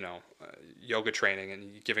selling, yoga training and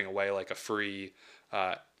you're giving away like a free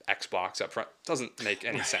Xbox up front, doesn't make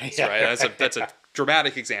any sense, right? That's a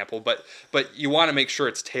dramatic example, but you want to make sure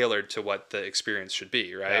it's tailored to what the experience should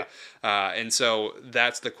be, right? And so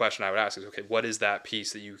that's the question I would ask is, okay, what is that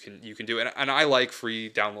piece that you can do? And I like free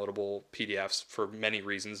downloadable PDFs for many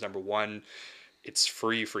reasons. Number one, it's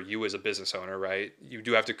free for you as a business owner, right? You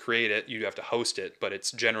do have to create it, you do have to host it, but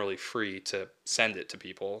it's generally free to send it to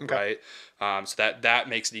people, right? So that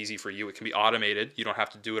makes it easy for you. It can be automated. You don't have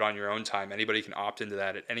to do it on your own time. Anybody can opt into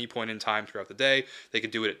that at any point in time throughout the day. They could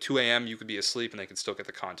do it at 2 a.m. You could be asleep and they can still get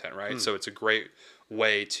the content, right? So it's a great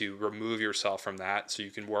way to remove yourself from that so you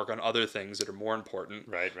can work on other things that are more important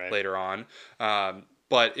later on.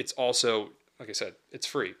 But it's also, like I said, it's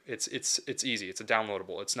free. It's easy. It's a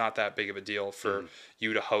downloadable. It's not that big of a deal for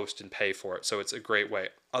you to host and pay for it. So it's a great way.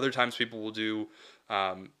 Other times people will do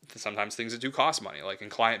sometimes things that do cost money. Like in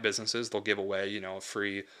client businesses, they'll give away, a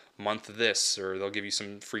free month of this, or they'll give you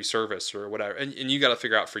some free service or whatever. And you got to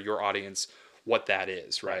figure out for your audience what that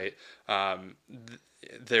is, right?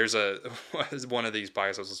 There's one of these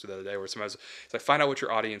podcasts I was listening to the other day where somebody was like, find out what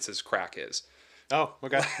your audience's crack is. Oh,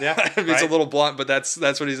 okay. Yeah. It's a little blunt, but that's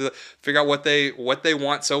what he's figure out what they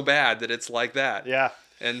want so bad that it's like that. Yeah.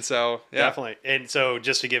 And so, yeah. Definitely. And so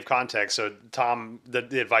just to give context, so Tom,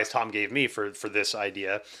 the advice Tom gave me for this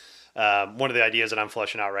idea One of the ideas that I'm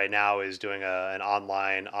fleshing out right now is doing an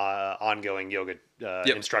online, ongoing yoga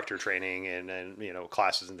Yep. instructor training and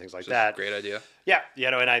classes and things like Which is that. a great idea. Yeah,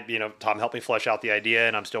 and Tom helped me flesh out the idea,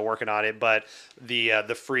 and I'm still working on it. But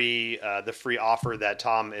the free offer that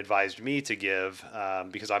Tom advised me to give,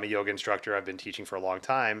 because I'm a yoga instructor, I've been teaching for a long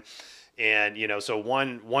time, and so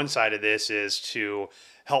one side of this is to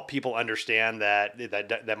help people understand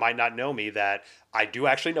that might not know me, that I do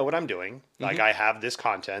actually know what I'm doing. Like, I have this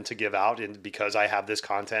content to give out, and because I have this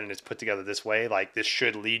content and it's put together this way, like, this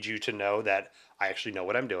should lead you to know that I actually know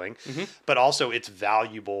what I'm doing. But also, it's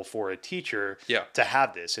valuable for a teacher to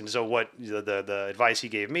have this. And so what the advice he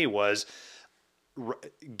gave me was,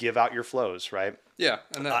 give out your flows, right? Yeah,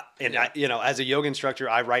 and that, as a yoga instructor,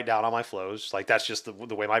 I write down all my flows. Like, that's just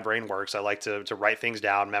the way my brain works. I like to write things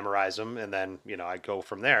down, memorize them, and then I go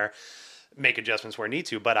from there, make adjustments where I need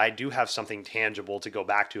to. But I do have something tangible to go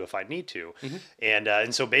back to if I need to.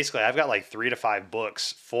 And so basically, I've got like 3 to 5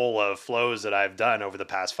 books full of flows that I've done over the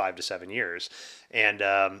past 5 to 7 years.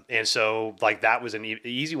 And so, like, that was an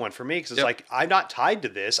easy one for me, because it's like, I'm not tied to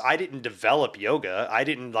this. I didn't develop yoga. I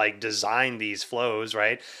didn't like design these flows,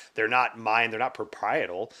 right? They're not mine. They're not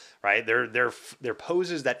proprietary, right? They're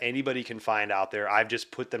poses that anybody can find out there. I've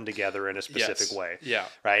just put them together in a specific way. Yeah.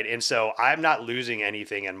 Right. And so I'm not losing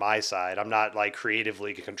anything on my side. I'm not like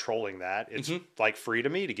creatively controlling that. It's like free to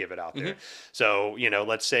me to give it out there. So,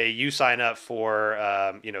 let's say you sign up for,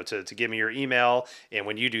 to give me your email. And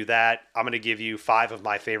when you do that, I'm going to give you 5 of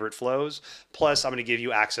my favorite flows. Plus, I'm going to give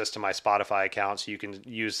you access to my Spotify account, so you can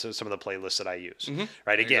use some of the playlists that I use.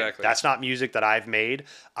 Right. Again, that's not music that I've made.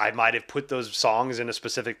 I might have put those songs in a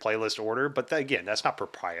specific playlist order, but again, that's not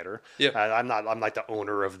proprietary. Yeah. I'm like the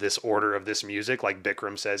owner of this order of this music. Like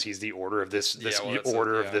Bikram says, he's the order of this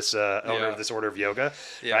order of this owner of this order of yoga.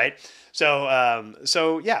 Yeah. Right.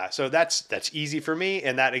 So that's easy for me.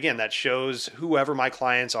 And that shows whoever my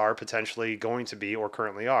clients are potentially going to be or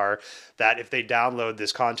currently are, that if they download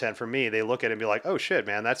this content from me, they look at it and be like, oh shit,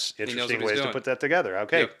 man, that's interesting ways to put that together.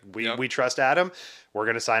 Okay. We trust Adam. We're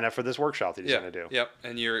going to sign up for this workshop that he's going to do. Yep.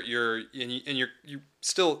 And you're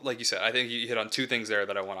still, like you said, I think you hit on 2 things there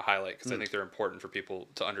that I want to highlight, because I think they're important for people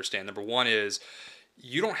to understand. Number one is,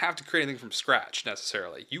 you don't have to create anything from scratch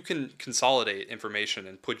necessarily. You can consolidate information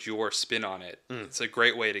and put your spin on it. It's a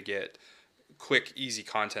great way to get quick, easy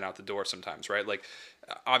content out the door sometimes, right? Like,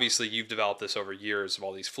 obviously you've developed this over years of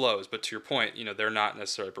all these flows, but to your point, they're not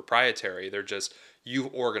necessarily proprietary. They're just, you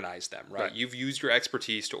organize them, right? You've used your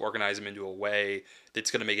expertise to organize them into a way that's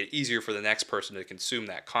going to make it easier for the next person to consume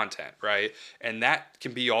that content, right? And that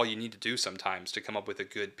can be all you need to do sometimes to come up with a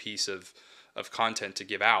good piece of content to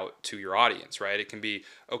give out to your audience, right? It can be,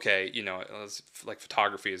 okay, like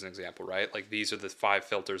photography as an example, right? Like, these are the 5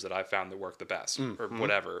 filters that I found that work the best, or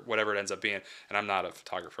whatever it ends up being. And I'm not a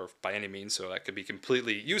photographer by any means, so that could be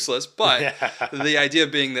completely useless. But the idea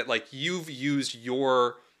being that, like, you've used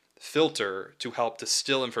your filter to help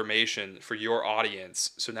distill information for your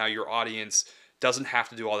audience. So now your audience doesn't have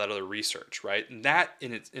to do all that other research, right? And that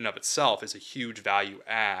in of itself is a huge value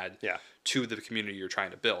add to the community you're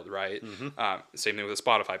trying to build, right? Same thing with a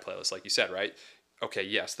Spotify playlist, like you said, right? Okay,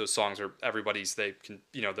 yes, those songs are everybody's. They can,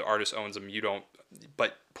 the artist owns them. You don't,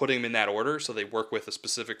 but putting them in that order so they work with a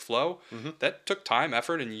specific flow, that took time,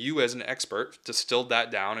 effort, and you as an expert distilled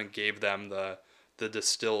that down and gave them the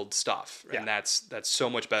distilled stuff. And that's so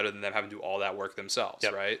much better than them having to do all that work themselves,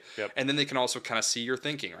 right? And then they can also kind of see your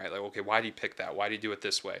thinking, right? Like, okay, why do you pick that? Why do you do it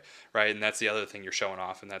this way, right? And that's the other thing you're showing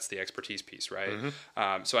off, and that's the expertise piece, right?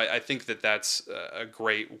 So I think that's a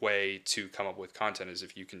great way to come up with content, is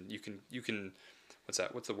if you can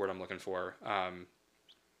what's the word I'm looking for?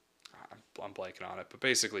 I'm blanking on it, but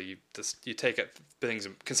basically you take things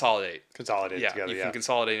and consolidate together. You can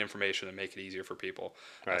consolidate information and make it easier for people.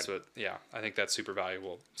 Right. That's what. Yeah, I think that's super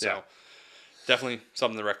valuable. So definitely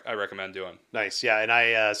something that I recommend doing. Nice. Yeah, and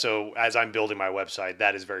I so as I'm building my website,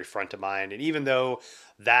 that is very front of mind. And even though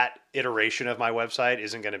that iteration of my website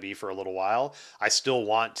isn't going to be for a little while, I still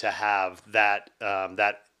want to have that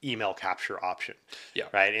email capture option. Yeah.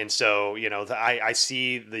 Right. And so, I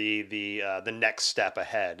see the next step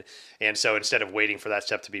ahead. And so instead of waiting for that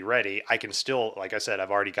step to be ready, I can still, like I said, I've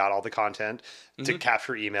already got all the content to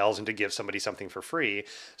capture emails and to give somebody something for free.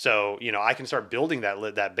 So, I can start building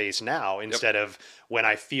that base now instead of when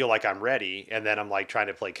I feel like I'm ready. And then I'm like trying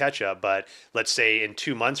to play catch up. But let's say in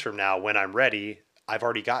 2 months from now, when I'm ready, I've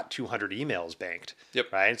already got 200 emails banked.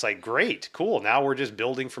 Yep. Right. It's like, great, cool. Now we're just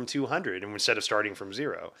building from 200 and instead of starting from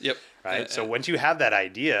zero. Yep. Right. So once you have that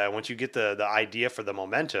idea, once you get the idea for the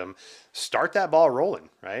momentum, start that ball rolling.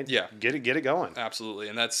 Right. Yeah. Get it going. Absolutely.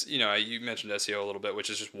 And that's, you mentioned SEO a little bit, which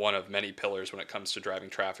is just one of many pillars when it comes to driving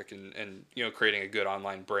traffic and creating a good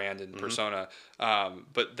online brand and persona.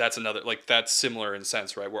 But that's that's similar in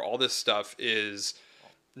sense, right? Where all this stuff is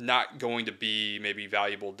not going to be maybe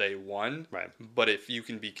valuable day one, right? But if you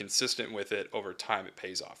can be consistent with it over time, it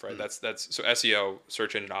pays off, right? That's so SEO,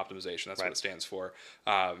 search engine optimization. That's what it stands for.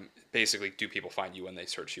 Basically, do people find you when they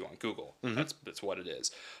search you on Google? That's what it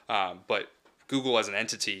is. But Google as an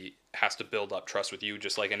entity has to build up trust with you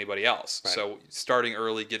just like anybody else. Right. So starting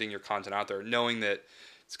early, getting your content out there, knowing that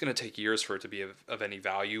it's going to take years for it to be of any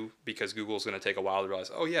value because Google's going to take a while to realize,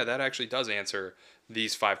 oh yeah, that actually does answer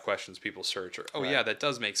these 5 questions people search, or oh yeah, that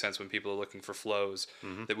does make sense when people are looking for flows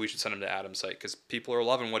that we should send them to Adam's site because people are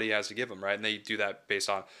loving what he has to give them, right? And they do that based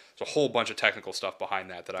on there's a whole bunch of technical stuff behind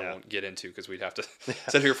that I won't get into because we'd have to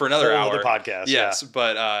sit here for another hour. Other podcast, yes,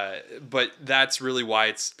 but that's really why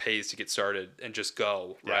it pays to get started and just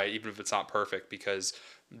go, right? Even if it's not perfect, because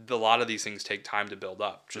a lot of these things take time to build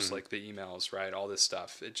up, just like the emails, right? All this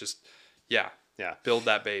stuff. It just, build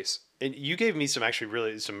that base. And you gave me some actually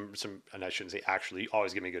really some, and I shouldn't say actually, you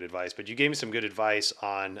always give me good advice, but you gave me some good advice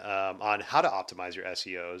on how to optimize your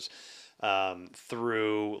SEOs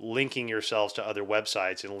through linking yourselves to other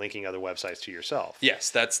websites and linking other websites to yourself.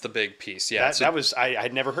 Yes, that's the big piece. Yeah, that was I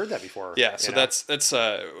had never heard that before. Yeah, so that's it's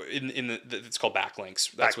called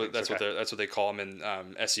backlinks. That's what they call them in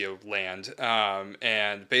SEO land.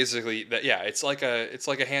 And basically it's like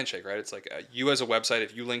a handshake, right? It's like you as a website,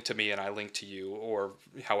 if you link to me and I link to you, or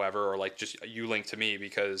however, or like just you link to me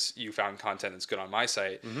because you found content that's good on my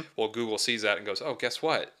site. Well, Google sees that and goes, oh, guess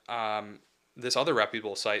what? This other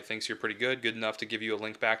reputable site thinks you're pretty good enough to give you a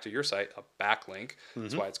link back to your site, a backlink.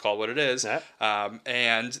 That's why it's called what it is.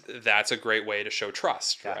 And that's a great way to show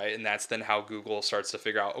trust, right? And that's then how Google starts to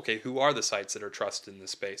figure out, okay, who are the sites that are trusted in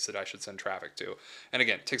this space that I should send traffic to? And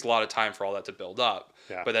again, it takes a lot of time for all that to build up,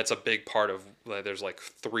 but that's a big part of, there's like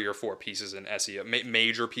 3 or 4 pieces in SEO,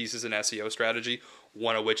 major pieces in SEO strategy,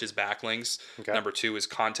 one of which is backlinks. Number 2 is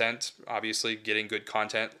content, obviously, getting good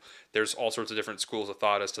content. There's all sorts of different schools of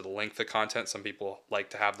thought as to the length of content. Some people like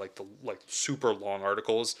to have like super long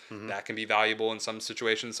articles. That can be valuable in some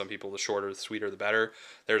situations. Some people, the shorter, the sweeter, the better.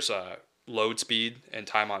 There's load speed and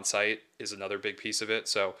time on site is another big piece of it.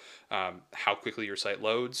 So how quickly your site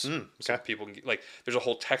loads. So people can there's a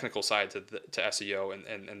whole technical side to SEO,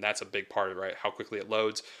 and that's a big part of it, right? How quickly it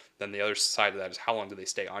loads. Then the other side of that is how long do they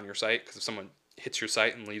stay on your site? Because if someone hits your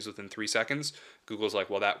site and leaves within 3 seconds, Google's like,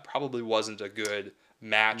 well, that probably wasn't a good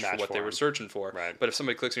match for what they were searching for. Right. But if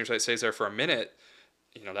somebody clicks on your site, stays there for a minute,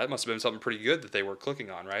 that must have been something pretty good that they were clicking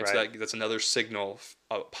on, right? So that's another signal,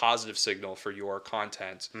 a positive signal for your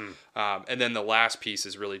content. And then the last piece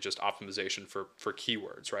is really just optimization for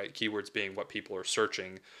keywords, right? Keywords being what people are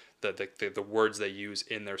searching, the words they use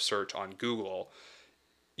in their search on Google.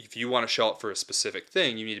 If you want to show up for a specific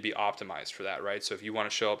thing, you need to be optimized for that, right? So if you want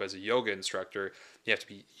to show up as a yoga instructor, you have to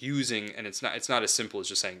be using, and it's not as simple as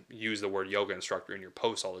just saying use the word yoga instructor in your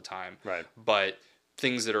posts all the time, right? But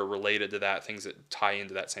things that are related to that, things that tie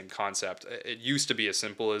into that same concept. It used to be as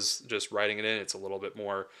simple as just writing it in. It's a little bit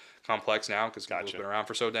more complex now because Google's been around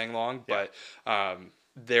for so dang long. Yeah. But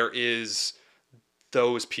there is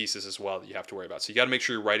those pieces as well that you have to worry about. So you got to make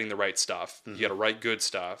sure you're writing the right stuff. You got to write good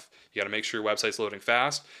stuff. You got to make sure your website's loading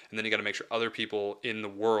fast. And then you got to make sure other people in the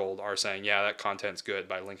world are saying, yeah, that content's good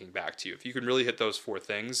by linking back to you. If you can really hit those 4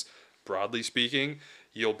 things, broadly speaking,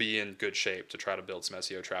 you'll be in good shape to try to build some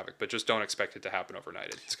SEO traffic. But just don't expect it to happen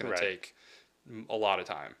overnight. It's going to take a lot of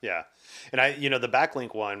time. Yeah. And the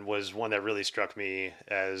backlink one was one that really struck me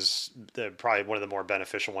as probably one of the more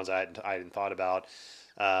beneficial ones I hadn't thought about.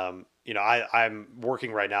 I'm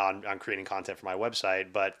working right now on creating content for my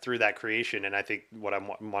website, but through that creation, and I think what I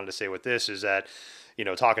wanted to say with this is that,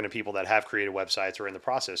 talking to people that have created websites or in the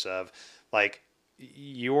process of,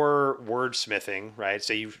 your wordsmithing, right?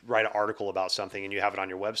 Say you write an article about something and you have it on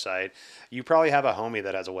your website, you probably have a homie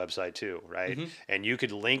that has a website too, right? And you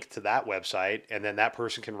could link to that website, and then that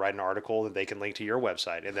person can write an article and they can link to your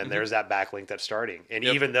website. And then there's that backlink that's starting. And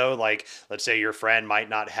even though, let's say your friend might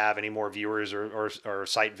not have any more viewers or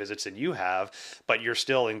site visits than you have, but you're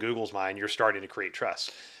still, in Google's mind, you're starting to create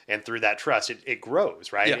trust. And through that trust, it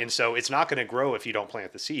grows, right? Yeah. And so it's not going to grow if you don't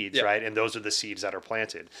plant the seeds, right? And those are the seeds that are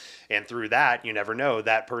planted. And through that, you never never know,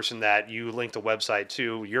 that person that you linked a website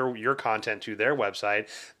to, your content to their website,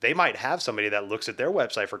 they might have somebody that looks at their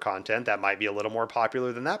website for content that might be a little more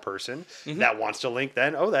popular than that person that wants to link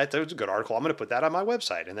then, oh, that's a good article. I'm going to put that on my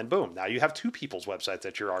website. And then boom, now you have two people's websites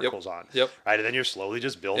that your article's on. Yep. Right. And then you're slowly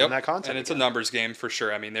just building that content. And it's a numbers game for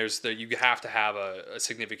sure. I mean, you have to have a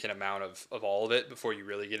significant amount of all of it before you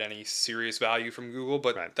really get any serious value from Google.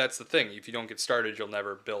 But that's the thing. If you don't get started, you'll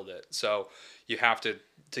never build it. So you have to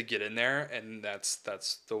get in there, and that's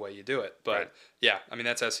the way you do it. But yeah, I mean,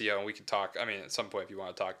 that's SEO, and we can talk. I mean, at some point, if you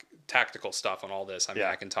want to talk tactical stuff on all this, I mean,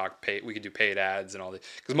 I can talk we can do paid ads and all the,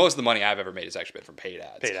 because most of the money I've ever made has actually been from paid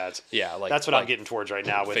ads. Paid ads. Yeah, that's what I'm getting towards right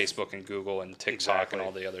now with Facebook and Google and TikTok and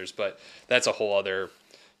all the others. But that's a whole other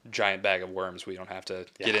giant bag of worms we don't have to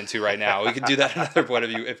get into right now. We could do that another point of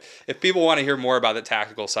view. If people want to hear more about the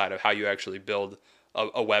tactical side of how you actually build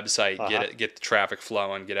a website, get the traffic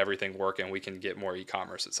flowing, get everything working, we can get more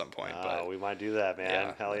e-commerce at some point. But we might do that, man.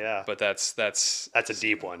 Yeah, hell yeah. But that's a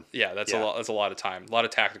deep one. Yeah, that's a lot of time. A lot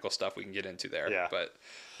of tactical stuff we can get into there. Yeah. But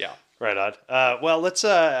yeah. Right on. Well, let's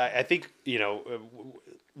I think,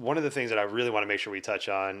 one of the things that I really want to make sure we touch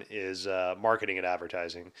on is marketing and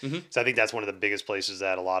advertising. So I think that's one of the biggest places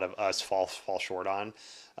that a lot of us fall short on.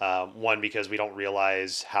 One, because we don't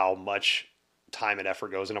realize how much time and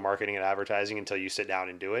effort goes into marketing and advertising until you sit down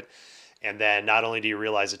and do it. And then not only do you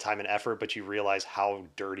realize the time and effort, but you realize how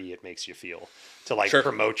dirty it makes you feel to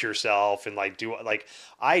promote yourself and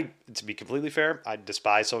to be completely fair, I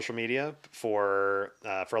despise social media for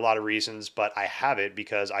a lot of reasons, but I have it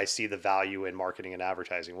because I see the value in marketing and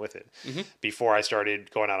advertising with it. Before I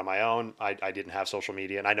started going out on my own, I didn't have social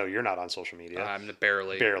media, and I know you're not on social media. I'm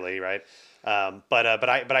barely, right? But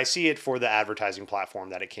I see it for the advertising platform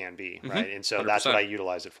that it can be, right? And so 100%. That's what I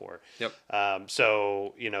utilize it for. Yep.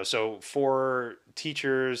 So for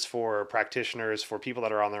teachers, for practitioners, for people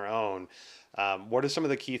that are on their own, what are some of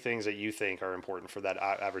the key things that you think are important for that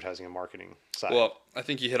advertising and marketing side? Well, I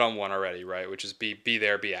think you hit on one already, right? Which is be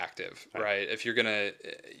there, be active, right? If you're gonna,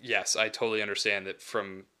 yes, I totally understand that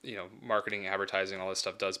from marketing, advertising, all this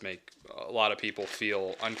stuff does make a lot of people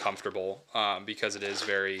feel uncomfortable because it is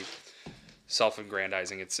very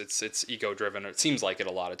self-aggrandizing. It's ego-driven. It seems like it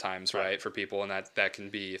a lot of times, right, for people, and that can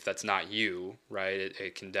be, if that's not you, right,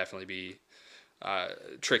 it can definitely be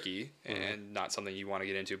tricky and not something you want to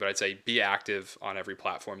get into. But I'd say be active on every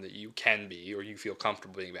platform that you can be or you feel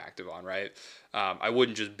comfortable being active on, right? I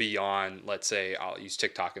wouldn't just be on, let's say, I'll use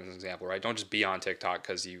TikTok as an example, right? Don't just be on TikTok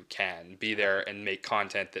because you can. Be there and make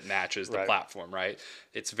content that matches the platform, right?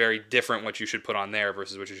 It's very different what you should put on there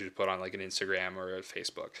versus what you should put on like an Instagram or a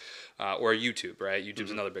Facebook or a YouTube, right? YouTube's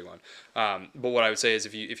another big one. But what I would say is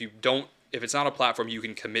if it's not a platform you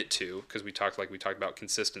can commit to, because we talked about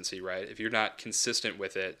consistency, right? If you're not consistent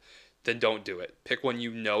with it, then don't do it. Pick one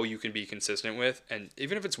you can be consistent with, and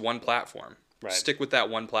even if it's one platform, stick with that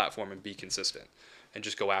one platform and be consistent, and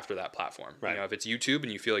just go after that platform. Right. If it's YouTube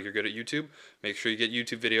and you feel like you're good at YouTube, make sure you get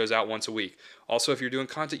YouTube videos out once a week. Also, if you're doing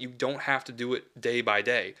content, you don't have to do it day by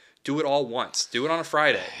day. Do it all once. Do it on a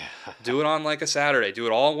Friday. Do it on like a Saturday. Do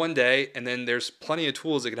it all in one day, and then there's plenty of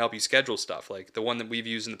tools that can help you schedule stuff. Like the one that we've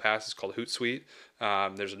used in the past is called Hootsuite.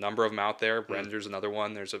 There's a number of them out there. Render's another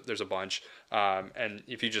one. There's a bunch. And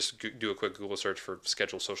if you just do a quick Google search for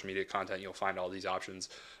schedule social media content, you'll find all these options.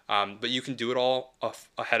 But you can do it all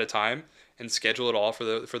ahead of time and schedule it all for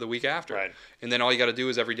the week after. Right. And then all you got to do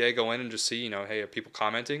is every day go in and just see, hey, are people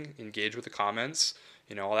commenting? Engage with the comments.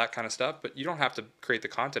 All that kind of stuff, but you don't have to create the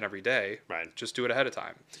content every day. Right. Just do it ahead of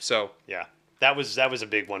time. So yeah, that was a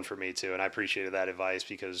big one for me too, and I appreciated that advice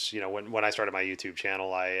because when I started my YouTube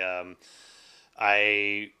channel,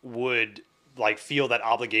 I would feel that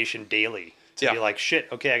obligation daily to be like, shit,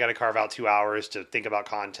 okay, I got to carve out 2 hours to think about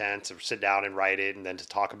content, to sit down and write it, and then to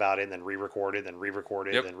talk about it, and then re-record it, then re-record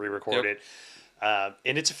it, then re-record it.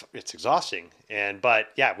 And it's exhausting. But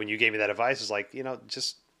yeah, when you gave me that advice, it's like,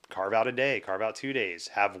 just carve out a day, carve out 2 days,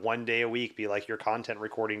 have 1 day a week be like your content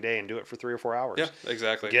recording day and do it for 3 or 4 hours. Yeah,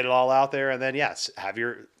 exactly. Get it all out there. And then, have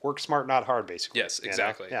your work smart, not hard, basically. Yes,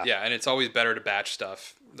 exactly. Yeah. And it's always better to batch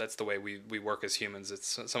stuff. That's the way we work as humans.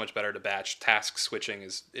 It's so much better to batch. Task switching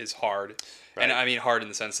is hard. Right. And I mean hard in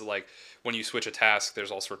the sense that when you switch a task,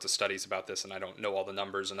 there's all sorts of studies about this, and I don't know all the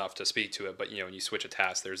numbers enough to speak to it, but when you switch a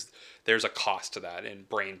task, there's a cost to that in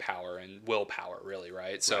brain power and willpower, really,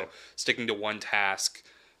 right? So sticking to one task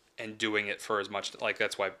and doing it for as much,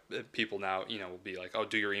 that's why people now, will be like, oh,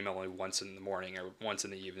 do your email only once in the morning or once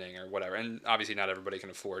in the evening or whatever. And obviously not everybody can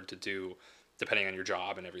afford to do, depending on your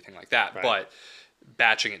job and everything like that. Right. But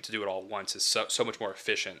batching it to do it all once is so much more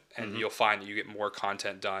efficient, and you'll find that you get more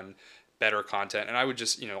content done, better content. And I would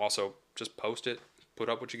just, also just post it, put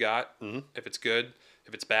up what you got. If it's good,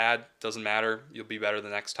 if it's bad, doesn't matter. You'll be better the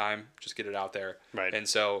next time. Just get it out there. Right. And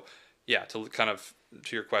so, yeah, to kind of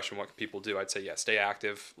to your question, what can people do? I'd say, yeah, stay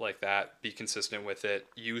active like that. Be consistent with it.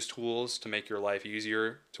 Use tools to make your life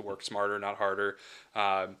easier, to work smarter, not harder.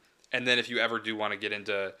 And then if you ever do want to get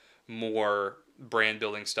into more brand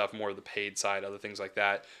building stuff, more of the paid side, other things like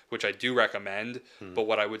that, which I do recommend. But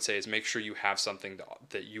what I would say is make sure you have something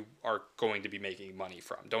that you are going to be making money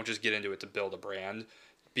from. Don't just get into it to build a brand.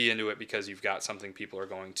 Be into it because you've got something people are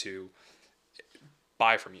going to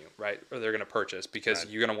buy from you, right? Or they're going to purchase, because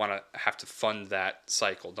you're going to want to have to fund that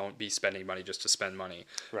cycle. Don't be spending money just to spend money.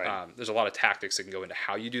 Right. There's a lot of tactics that can go into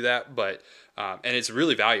how you do that, but and it's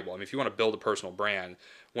really valuable. I mean, if you want to build a personal brand,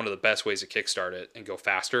 one of the best ways to kickstart it and go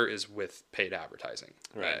faster is with paid advertising.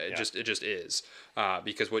 Right. It just is,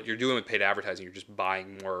 because what you're doing with paid advertising, you're just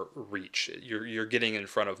buying more reach. You're getting in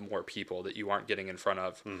front of more people that you aren't getting in front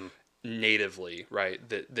of natively, right?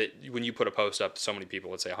 That when you put a post up, so many people,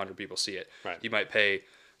 let's say 100 people see it. Right. You might pay,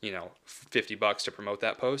 $50 to promote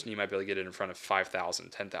that post, and you might be able to get it in front of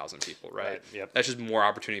 5,000, 10,000 people, right? Yep. That's just more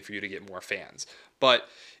opportunity for you to get more fans. But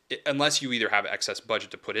unless you either have excess budget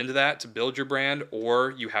to put into that to build your brand,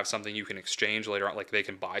 or you have something you can exchange later on, like they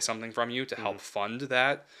can buy something from you to help fund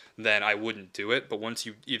that, then I wouldn't do it. But once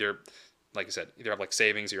you either, like I said, either have like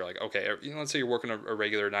savings, or you're like, okay, let's say you're working a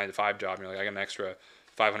regular 9-to-5 job, and you're like, I got an extra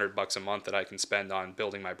 $500 a month that I can spend on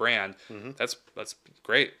building my brand. That's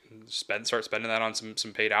great. Start spending that on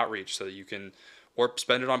some paid outreach, so that you can, or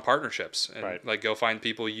spend it on partnerships, and like go find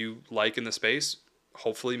people you like in the space.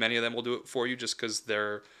 Hopefully many of them will do it for you just because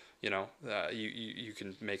they're, you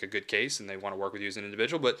can make a good case and they want to work with you as an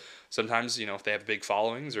individual. But sometimes, if they have big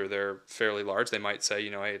followings or they're fairly large, they might say,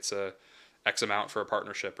 hey, it's a X amount for a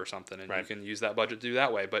partnership or something, and you can use that budget to do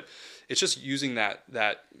that way. But it's just using that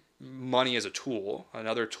money as a tool,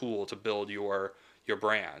 another tool to build your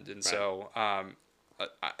brand. And so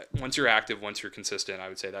once you're active, once you're consistent, I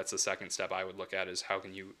would say that's the second step I would look at, is how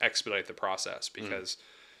can you expedite the process, because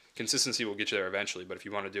consistency will get you there eventually. But if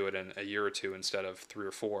you want to do it in a year or two instead of 3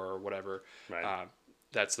 or 4 or whatever,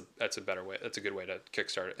 that's a better way. That's a good way to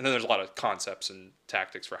kickstart it. And then there's a lot of concepts and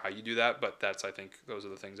tactics for how you do that. But I think those are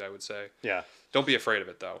the things I would say. Yeah. Don't be afraid of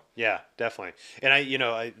it though. Yeah, definitely. And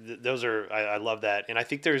I love that. And I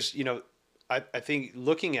think there's, I think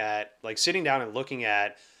looking at, like, sitting down and looking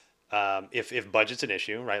at, if budget's an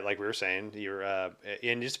issue, right? Like we were saying,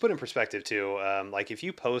 and just put in perspective too. Like if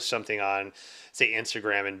you post something on, say,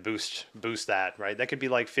 Instagram and boost that, right? That could be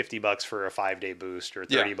like $50 for a 5-day boost, or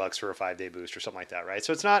 $30 for a 5-day boost, or something like that, right?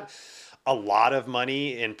 So it's not a lot of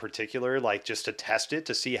money in particular, like just to test it,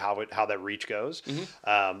 to see how that reach goes.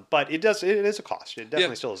 But it is a cost. It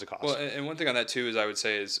definitely still is a cost. Well, and one thing on that too is I would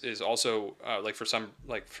say is also like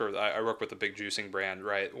I work with a big juicing brand,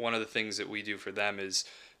 right? One of the things that we do for them is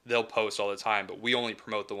they'll post all the time, but we only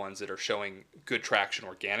promote the ones that are showing good traction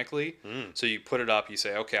organically. So you put it up, you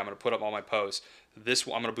say, okay, I'm going to put up all my posts. I'm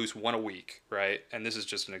going to boost one a week, right? And this is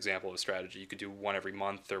just an example of a strategy. You could do one every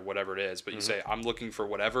month or whatever it is, but you say, I'm looking for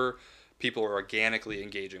whatever people are organically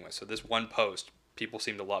engaging with. So this one post, people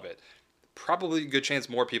seem to love it. Probably a good chance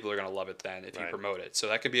more people are going to love it then if you promote it. So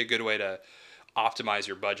that could be a good way to optimize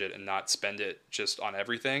your budget and not spend it just on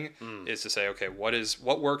everything, is to say, okay,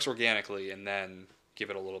 what works organically, and then give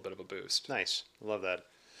it a little bit of a boost. Nice. Love that.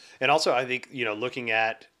 And also, I think, looking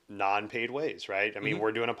at non-paid ways, right? I mean,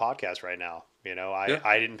 we're doing a podcast right now.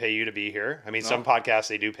 I didn't pay you to be here. I mean, some podcasts,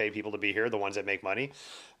 they do pay people to be here, the ones that make money.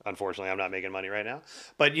 Unfortunately, I'm not making money right now.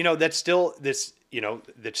 But, that's still that's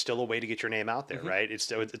still a way to get your name out there, right?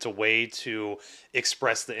 It's a way to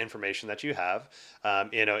express the information that you have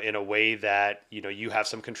in a way that, you have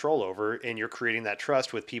some control over, and you're creating that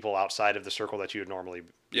trust with people outside of the circle that you would normally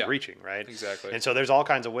be reaching, right? Exactly. And so there's all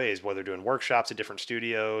kinds of ways, whether doing workshops at different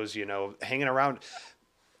studios, hanging around.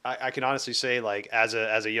 I can honestly say, like, as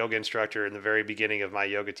a yoga instructor in the very beginning of my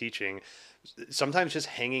yoga teaching, sometimes just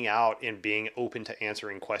hanging out and being open to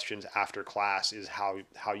answering questions after class is how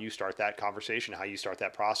you start that conversation, how you start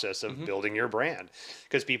that process of building your brand,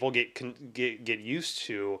 because people get used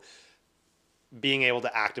to being able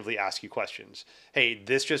to actively ask you questions. Hey,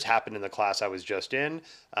 this just happened in the class I was just in.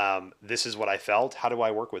 This is what I felt. How do I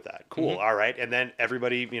work with that? Cool. All right. And then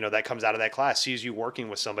everybody, that comes out of that class sees you working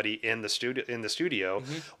with somebody in the studio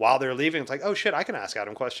while they're leaving. It's like, oh shit, I can ask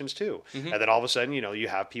Adam questions too. And then all of a sudden, you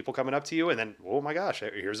have people coming up to you, and then, oh my gosh,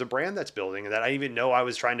 here's a brand that's building, and that I didn't even know I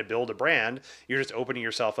was trying to build a brand. You're just opening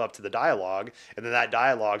yourself up to the dialogue, and then that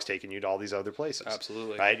dialogue's taking you to all these other places.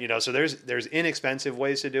 Absolutely. Right. So there's inexpensive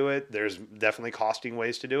ways to do it. There's definitely costing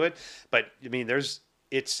ways to do it. But I mean,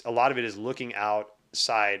 it's a lot of it is looking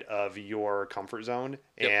outside of your comfort zone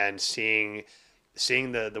and seeing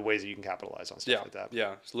seeing the ways that you can capitalize on stuff like that.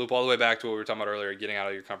 Yeah. So loop all the way back to what we were talking about earlier, getting out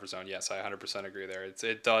of your comfort zone. Yes, I 100% agree there.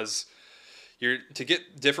 It does. To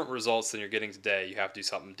get different results than you're getting today, you have to do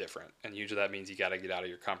something different, and usually that means you got to get out of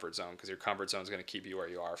your comfort zone, because your comfort zone is going to keep you where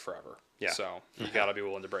you are forever. Yeah. So you got to be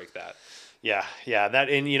willing to break that. Yeah, yeah. That,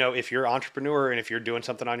 and if you're an entrepreneur and if you're doing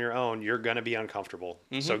something on your own, you're gonna be uncomfortable.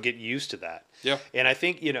 So get used to that. Yeah. And I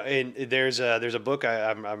think and there's a book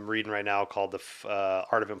I'm reading right now called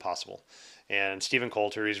Art of Impossible, and Stephen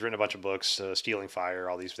Coulter. He's written a bunch of books, Stealing Fire,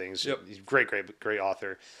 all these things. Yep. He's a great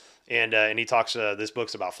author. And he talks, this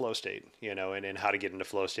book's about flow state, and how to get into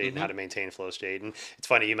flow state and how to maintain flow state. And it's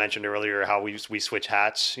funny, you mentioned earlier how we switch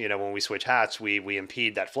hats. When we switch hats, we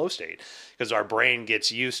impede that flow state, because our brain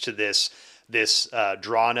gets used to this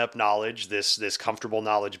drawn up knowledge, this comfortable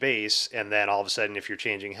knowledge base. And then all of a sudden, if you're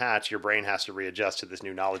changing hats, your brain has to readjust to this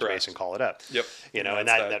new knowledge base and call it up. Yep. And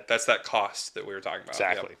that's that cost that we were talking about.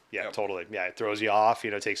 Exactly. Yeah, totally. Yeah. It throws you off,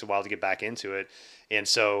 it takes a while to get back into it. And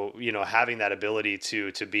so, having that ability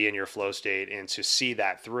to be in your flow state and to see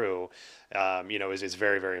that through, is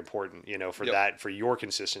very, very important, for your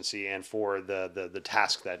consistency and for the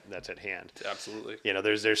task that's at hand. Absolutely.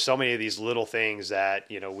 There's so many of these little things that,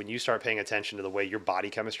 when you start paying attention to the way your body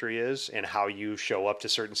chemistry is and how you show up to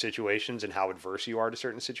certain situations and how adverse you are to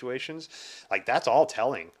certain situations, like that's all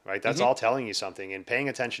telling, right? That's all telling you something, and paying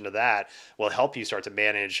attention to that will help you start to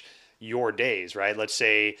manage your days, right? Let's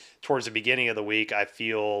say towards the beginning of the week, I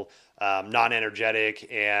feel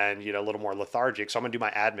non-energetic and a little more lethargic, so I'm gonna do my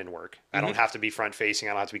admin work. I don't have to be front facing.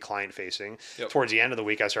 I don't have to be client facing. Towards the end of the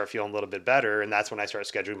week, I start feeling a little bit better, and that's when I start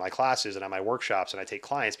scheduling my classes and my workshops, and I take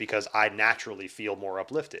clients, because I naturally feel more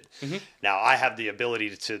uplifted. Now I have the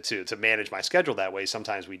ability to manage my schedule that way.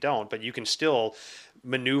 Sometimes we don't, but you can still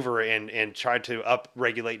maneuver and try to up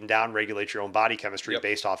regulate and down regulate your own body chemistry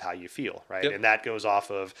based off how you feel, right? And that goes off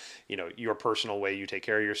of your personal way you take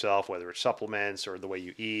care of yourself, whether it's supplements or the way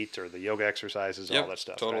you eat or the yoga exercises, all that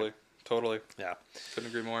stuff. Totally. Yeah, couldn't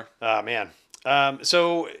agree more. Man.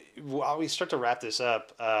 So while we start to wrap this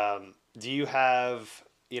up, do you have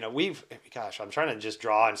I'm trying to just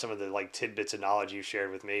draw on some of the tidbits of knowledge you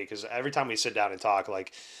shared with me, because every time we sit down and talk,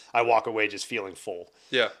 I walk away just feeling full.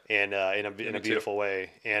 Yeah. And in a beautiful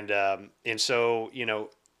way. And so,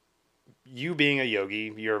 you being a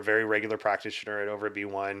yogi, you're a very regular practitioner over at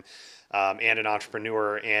B1, and an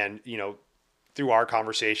entrepreneur, and, through our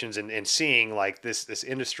conversations and seeing this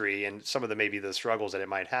industry and some of maybe the struggles that it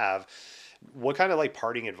might have, what kind of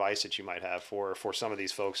parting advice that you might have for some of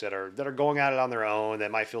these folks that are going at it on their own, that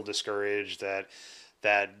might feel discouraged,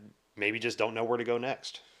 that maybe just don't know where to go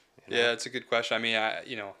next? Yeah, it's a good question. I mean,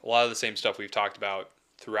 a lot of the same stuff we've talked about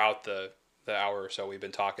throughout the hour or so we've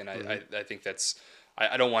been talking. I think that's,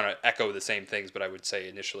 I don't want to echo the same things, but I would say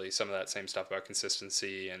initially some of that same stuff about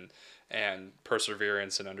consistency and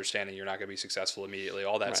perseverance and understanding you're not going to be successful immediately.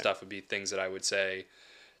 All that stuff would be things that I would say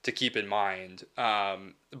to keep in mind.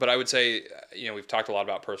 But I would say, we've talked a lot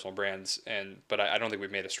about personal brands, but I don't think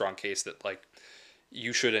we've made a strong case that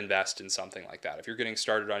you should invest in something like that. If you're getting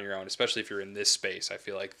started on your own, especially if you're in this space, I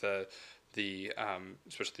feel like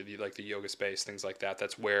especially the yoga space, things like that,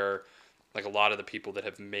 that's where a lot of the people that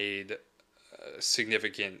have made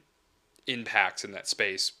significant impacts in that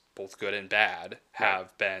space, both good and bad,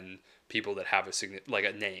 have been people that have a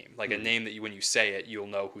name, a name that when you say it, you'll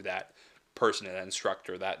know who that person, that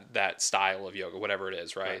instructor, that style of yoga, whatever it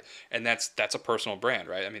is, right? And that's a personal brand,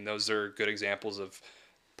 right? I mean, those are good examples of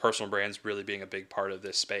personal brands really being a big part of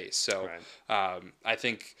this space. So I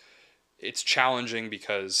think it's challenging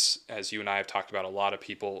because, as you and I have talked about, a lot of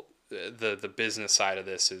people, the business side of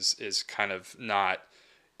this is kind of not,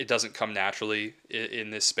 it doesn't come naturally in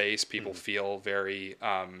this space. People feel very,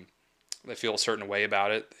 they feel a certain way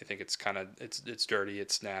about it. They think it's kind of, it's dirty,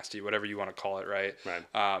 it's nasty, whatever you want to call it, right?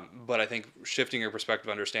 But I think shifting your perspective,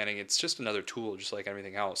 understanding it's just another tool, just like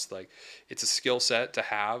everything else. It's a skill set to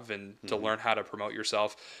have and to learn how to promote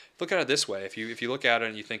yourself. Look at it this way: if you look at it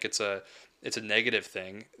and you think it's a negative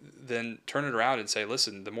thing, then turn it around and say,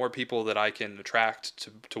 listen, the more people that I can attract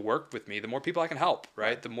to work with me, the more people I can help,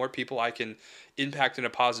 right? The more people I can impact in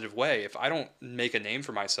a positive way. If I don't make a name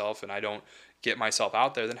for myself and I don't get myself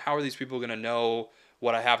out there, then how are these people going to know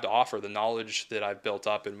what I have to offer, the knowledge that I've built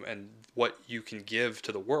up and what you can give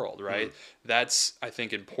to the world, right? That's, I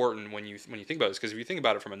think, important when you think about this, because if you think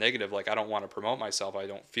about it from a negative, I don't want to promote myself, I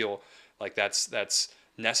don't feel like that's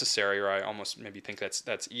necessary, or I almost maybe think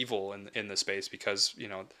that's evil in the space, because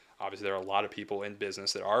obviously there are a lot of people in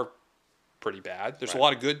business that are pretty bad. There's a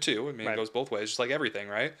lot of good too. I mean, it goes both ways, just like everything,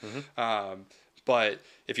 right? But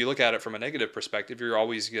if you look at it from a negative perspective, you're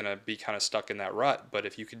always going to be kind of stuck in that rut. But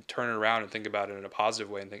if you can turn it around and think about it in a positive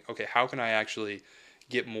way and think, okay, how can I actually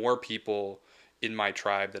get more people in my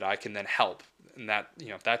tribe that I can then help? And that,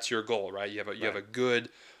 if that's your goal, right? You have a good,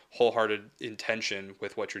 wholehearted intention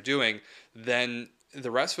with what you're doing, then the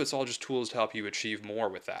rest of it's all just tools to help you achieve more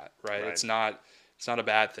with that, right? It's not a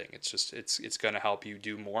bad thing. It's just it's going to help you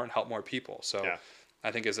do more and help more people. So I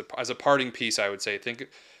think as a parting piece, I would say, think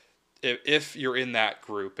if you're in that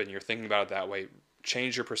group and you're thinking about it that way,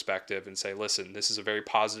 change your perspective and say, listen, this is a very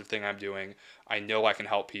positive thing I'm doing. I know I can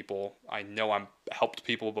help people. I know I'm helped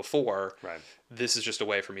people before. Right. This is just a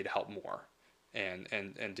way for me to help more and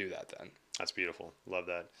do that then. That's beautiful. Love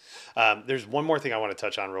that. There's one more thing I want to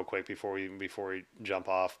touch on real quick before we jump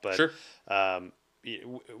off. But sure.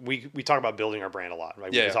 We talk about building our brand a lot,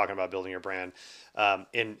 right? We've been talking about building your brand. I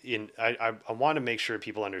want to make sure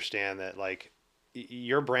people understand that, like,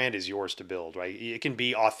 your brand is yours to build, right? It can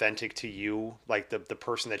be authentic to you, like the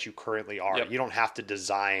person that you currently are. Yep. You don't have to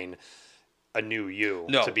design a new you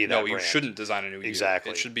to be that brand. No, you shouldn't design a new you.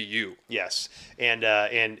 Exactly. It should be you. Yes. And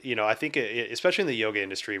I think especially in the yoga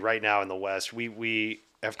industry right now in the West, we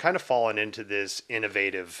have kind of fallen into this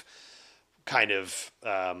innovative kind of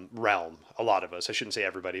realm. A lot of us, I shouldn't say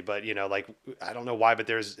everybody, but like, I don't know why, but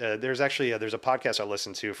there's actually there's a podcast I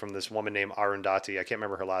listened to from this woman named Arundhati. I can't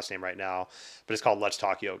remember her last name right now, but it's called Let's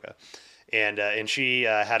Talk Yoga. And she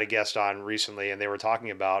had a guest on recently, and they were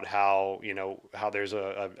talking about how there's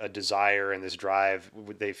a desire and this drive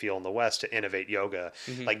they feel in the West to innovate yoga,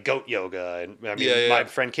 like goat yoga. And I mean, my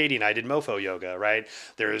friend Katie and I did mofo yoga, right?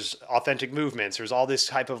 There's authentic movements. There's all this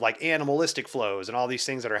type of like animalistic flows and all these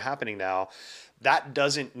things that are happening now. That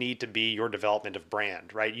doesn't need to be your development of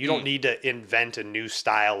brand, right? You don't need to invent a new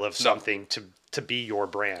style of something to be your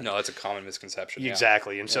brand. No, that's a common misconception.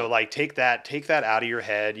 Exactly. And so like take that out of your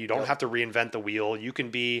head. You don't have to reinvent the wheel. You can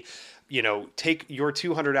be, take your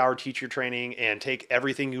 200-hour teacher training and take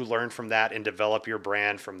everything you learned from that and develop your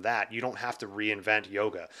brand from that. You don't have to reinvent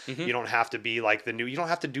yoga. You don't have to be like you don't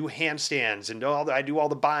have to do handstands and I do all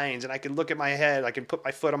the binds and I can look at my head. I can put my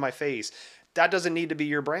foot on my face. That doesn't need to be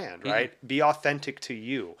your brand, right? Be authentic to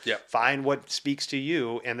you. Find what speaks to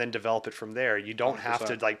you and then develop it from there. You don't 100%. Have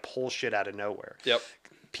to like pull shit out of nowhere.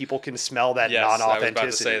 People can smell that non-authenticity. I was about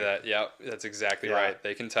to say that. Yeah, that's exactly right.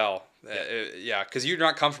 They can tell. Because you're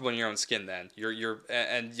not comfortable in your own skin then.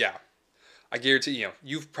 I guarantee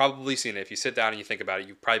you've probably seen it. If you sit down and you think about it,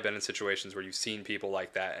 you've probably been in situations where you've seen people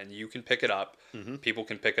like that, and you can pick it up. People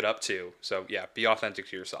can pick it up too. So be authentic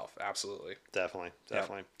to yourself. Absolutely. Definitely.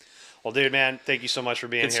 Well, dude, man, thank you so much for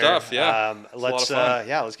being Good here. Stuff, yeah.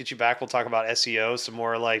 Let's get you back. We'll talk about SEO, some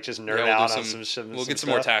more like just nerd out on some. We'll get some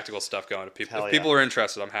more tactical stuff going. If people are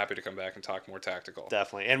interested, I'm happy to come back and talk more tactical.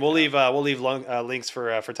 Definitely, and we'll leave links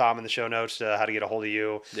for Tom in the show notes to how to get a hold of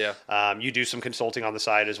you. You do some consulting on the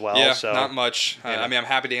side as well. Yeah, so not much. I mean, I'm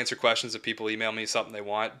happy to answer questions if people email me something they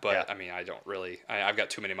want, but I mean, I don't really. I've got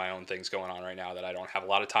too many of my own things going on right now that I don't have a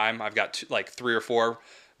lot of time. I've got 3 or 4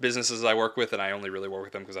 businesses I work with, and I only really work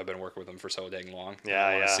with them because I've been working with them for so dang long.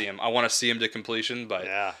 I want to see them to completion, but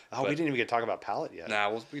we didn't even get to talk about Palette yet. Nah,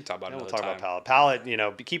 we can talk about it another time. We'll talk about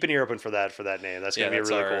Palette. Keep an ear open for that name. That's gonna be a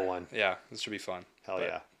really cool one. Yeah, this should be fun. Hell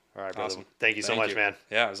yeah! All right, brother. Awesome. Thank you so much, man.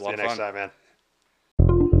 Yeah, it was a lot of fun. See you next time, man.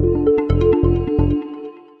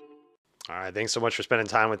 All right, thanks so much for spending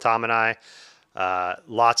time with Tom and I.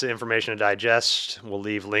 Lots of information to digest. We'll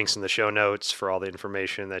leave links in the show notes for all the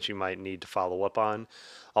information that you might need to follow up on.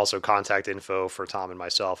 Also, contact info for Tom and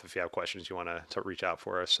myself if you have questions you want to reach out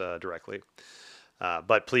for us directly.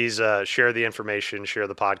 But please share the information, share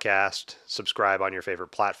the podcast, subscribe on your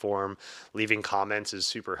favorite platform. Leaving comments is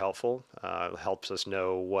super helpful. It helps us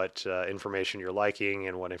know what information you're liking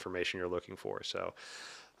and what information you're looking for. So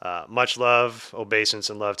much love, obeisance,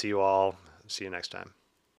 and love to you all. See you next time.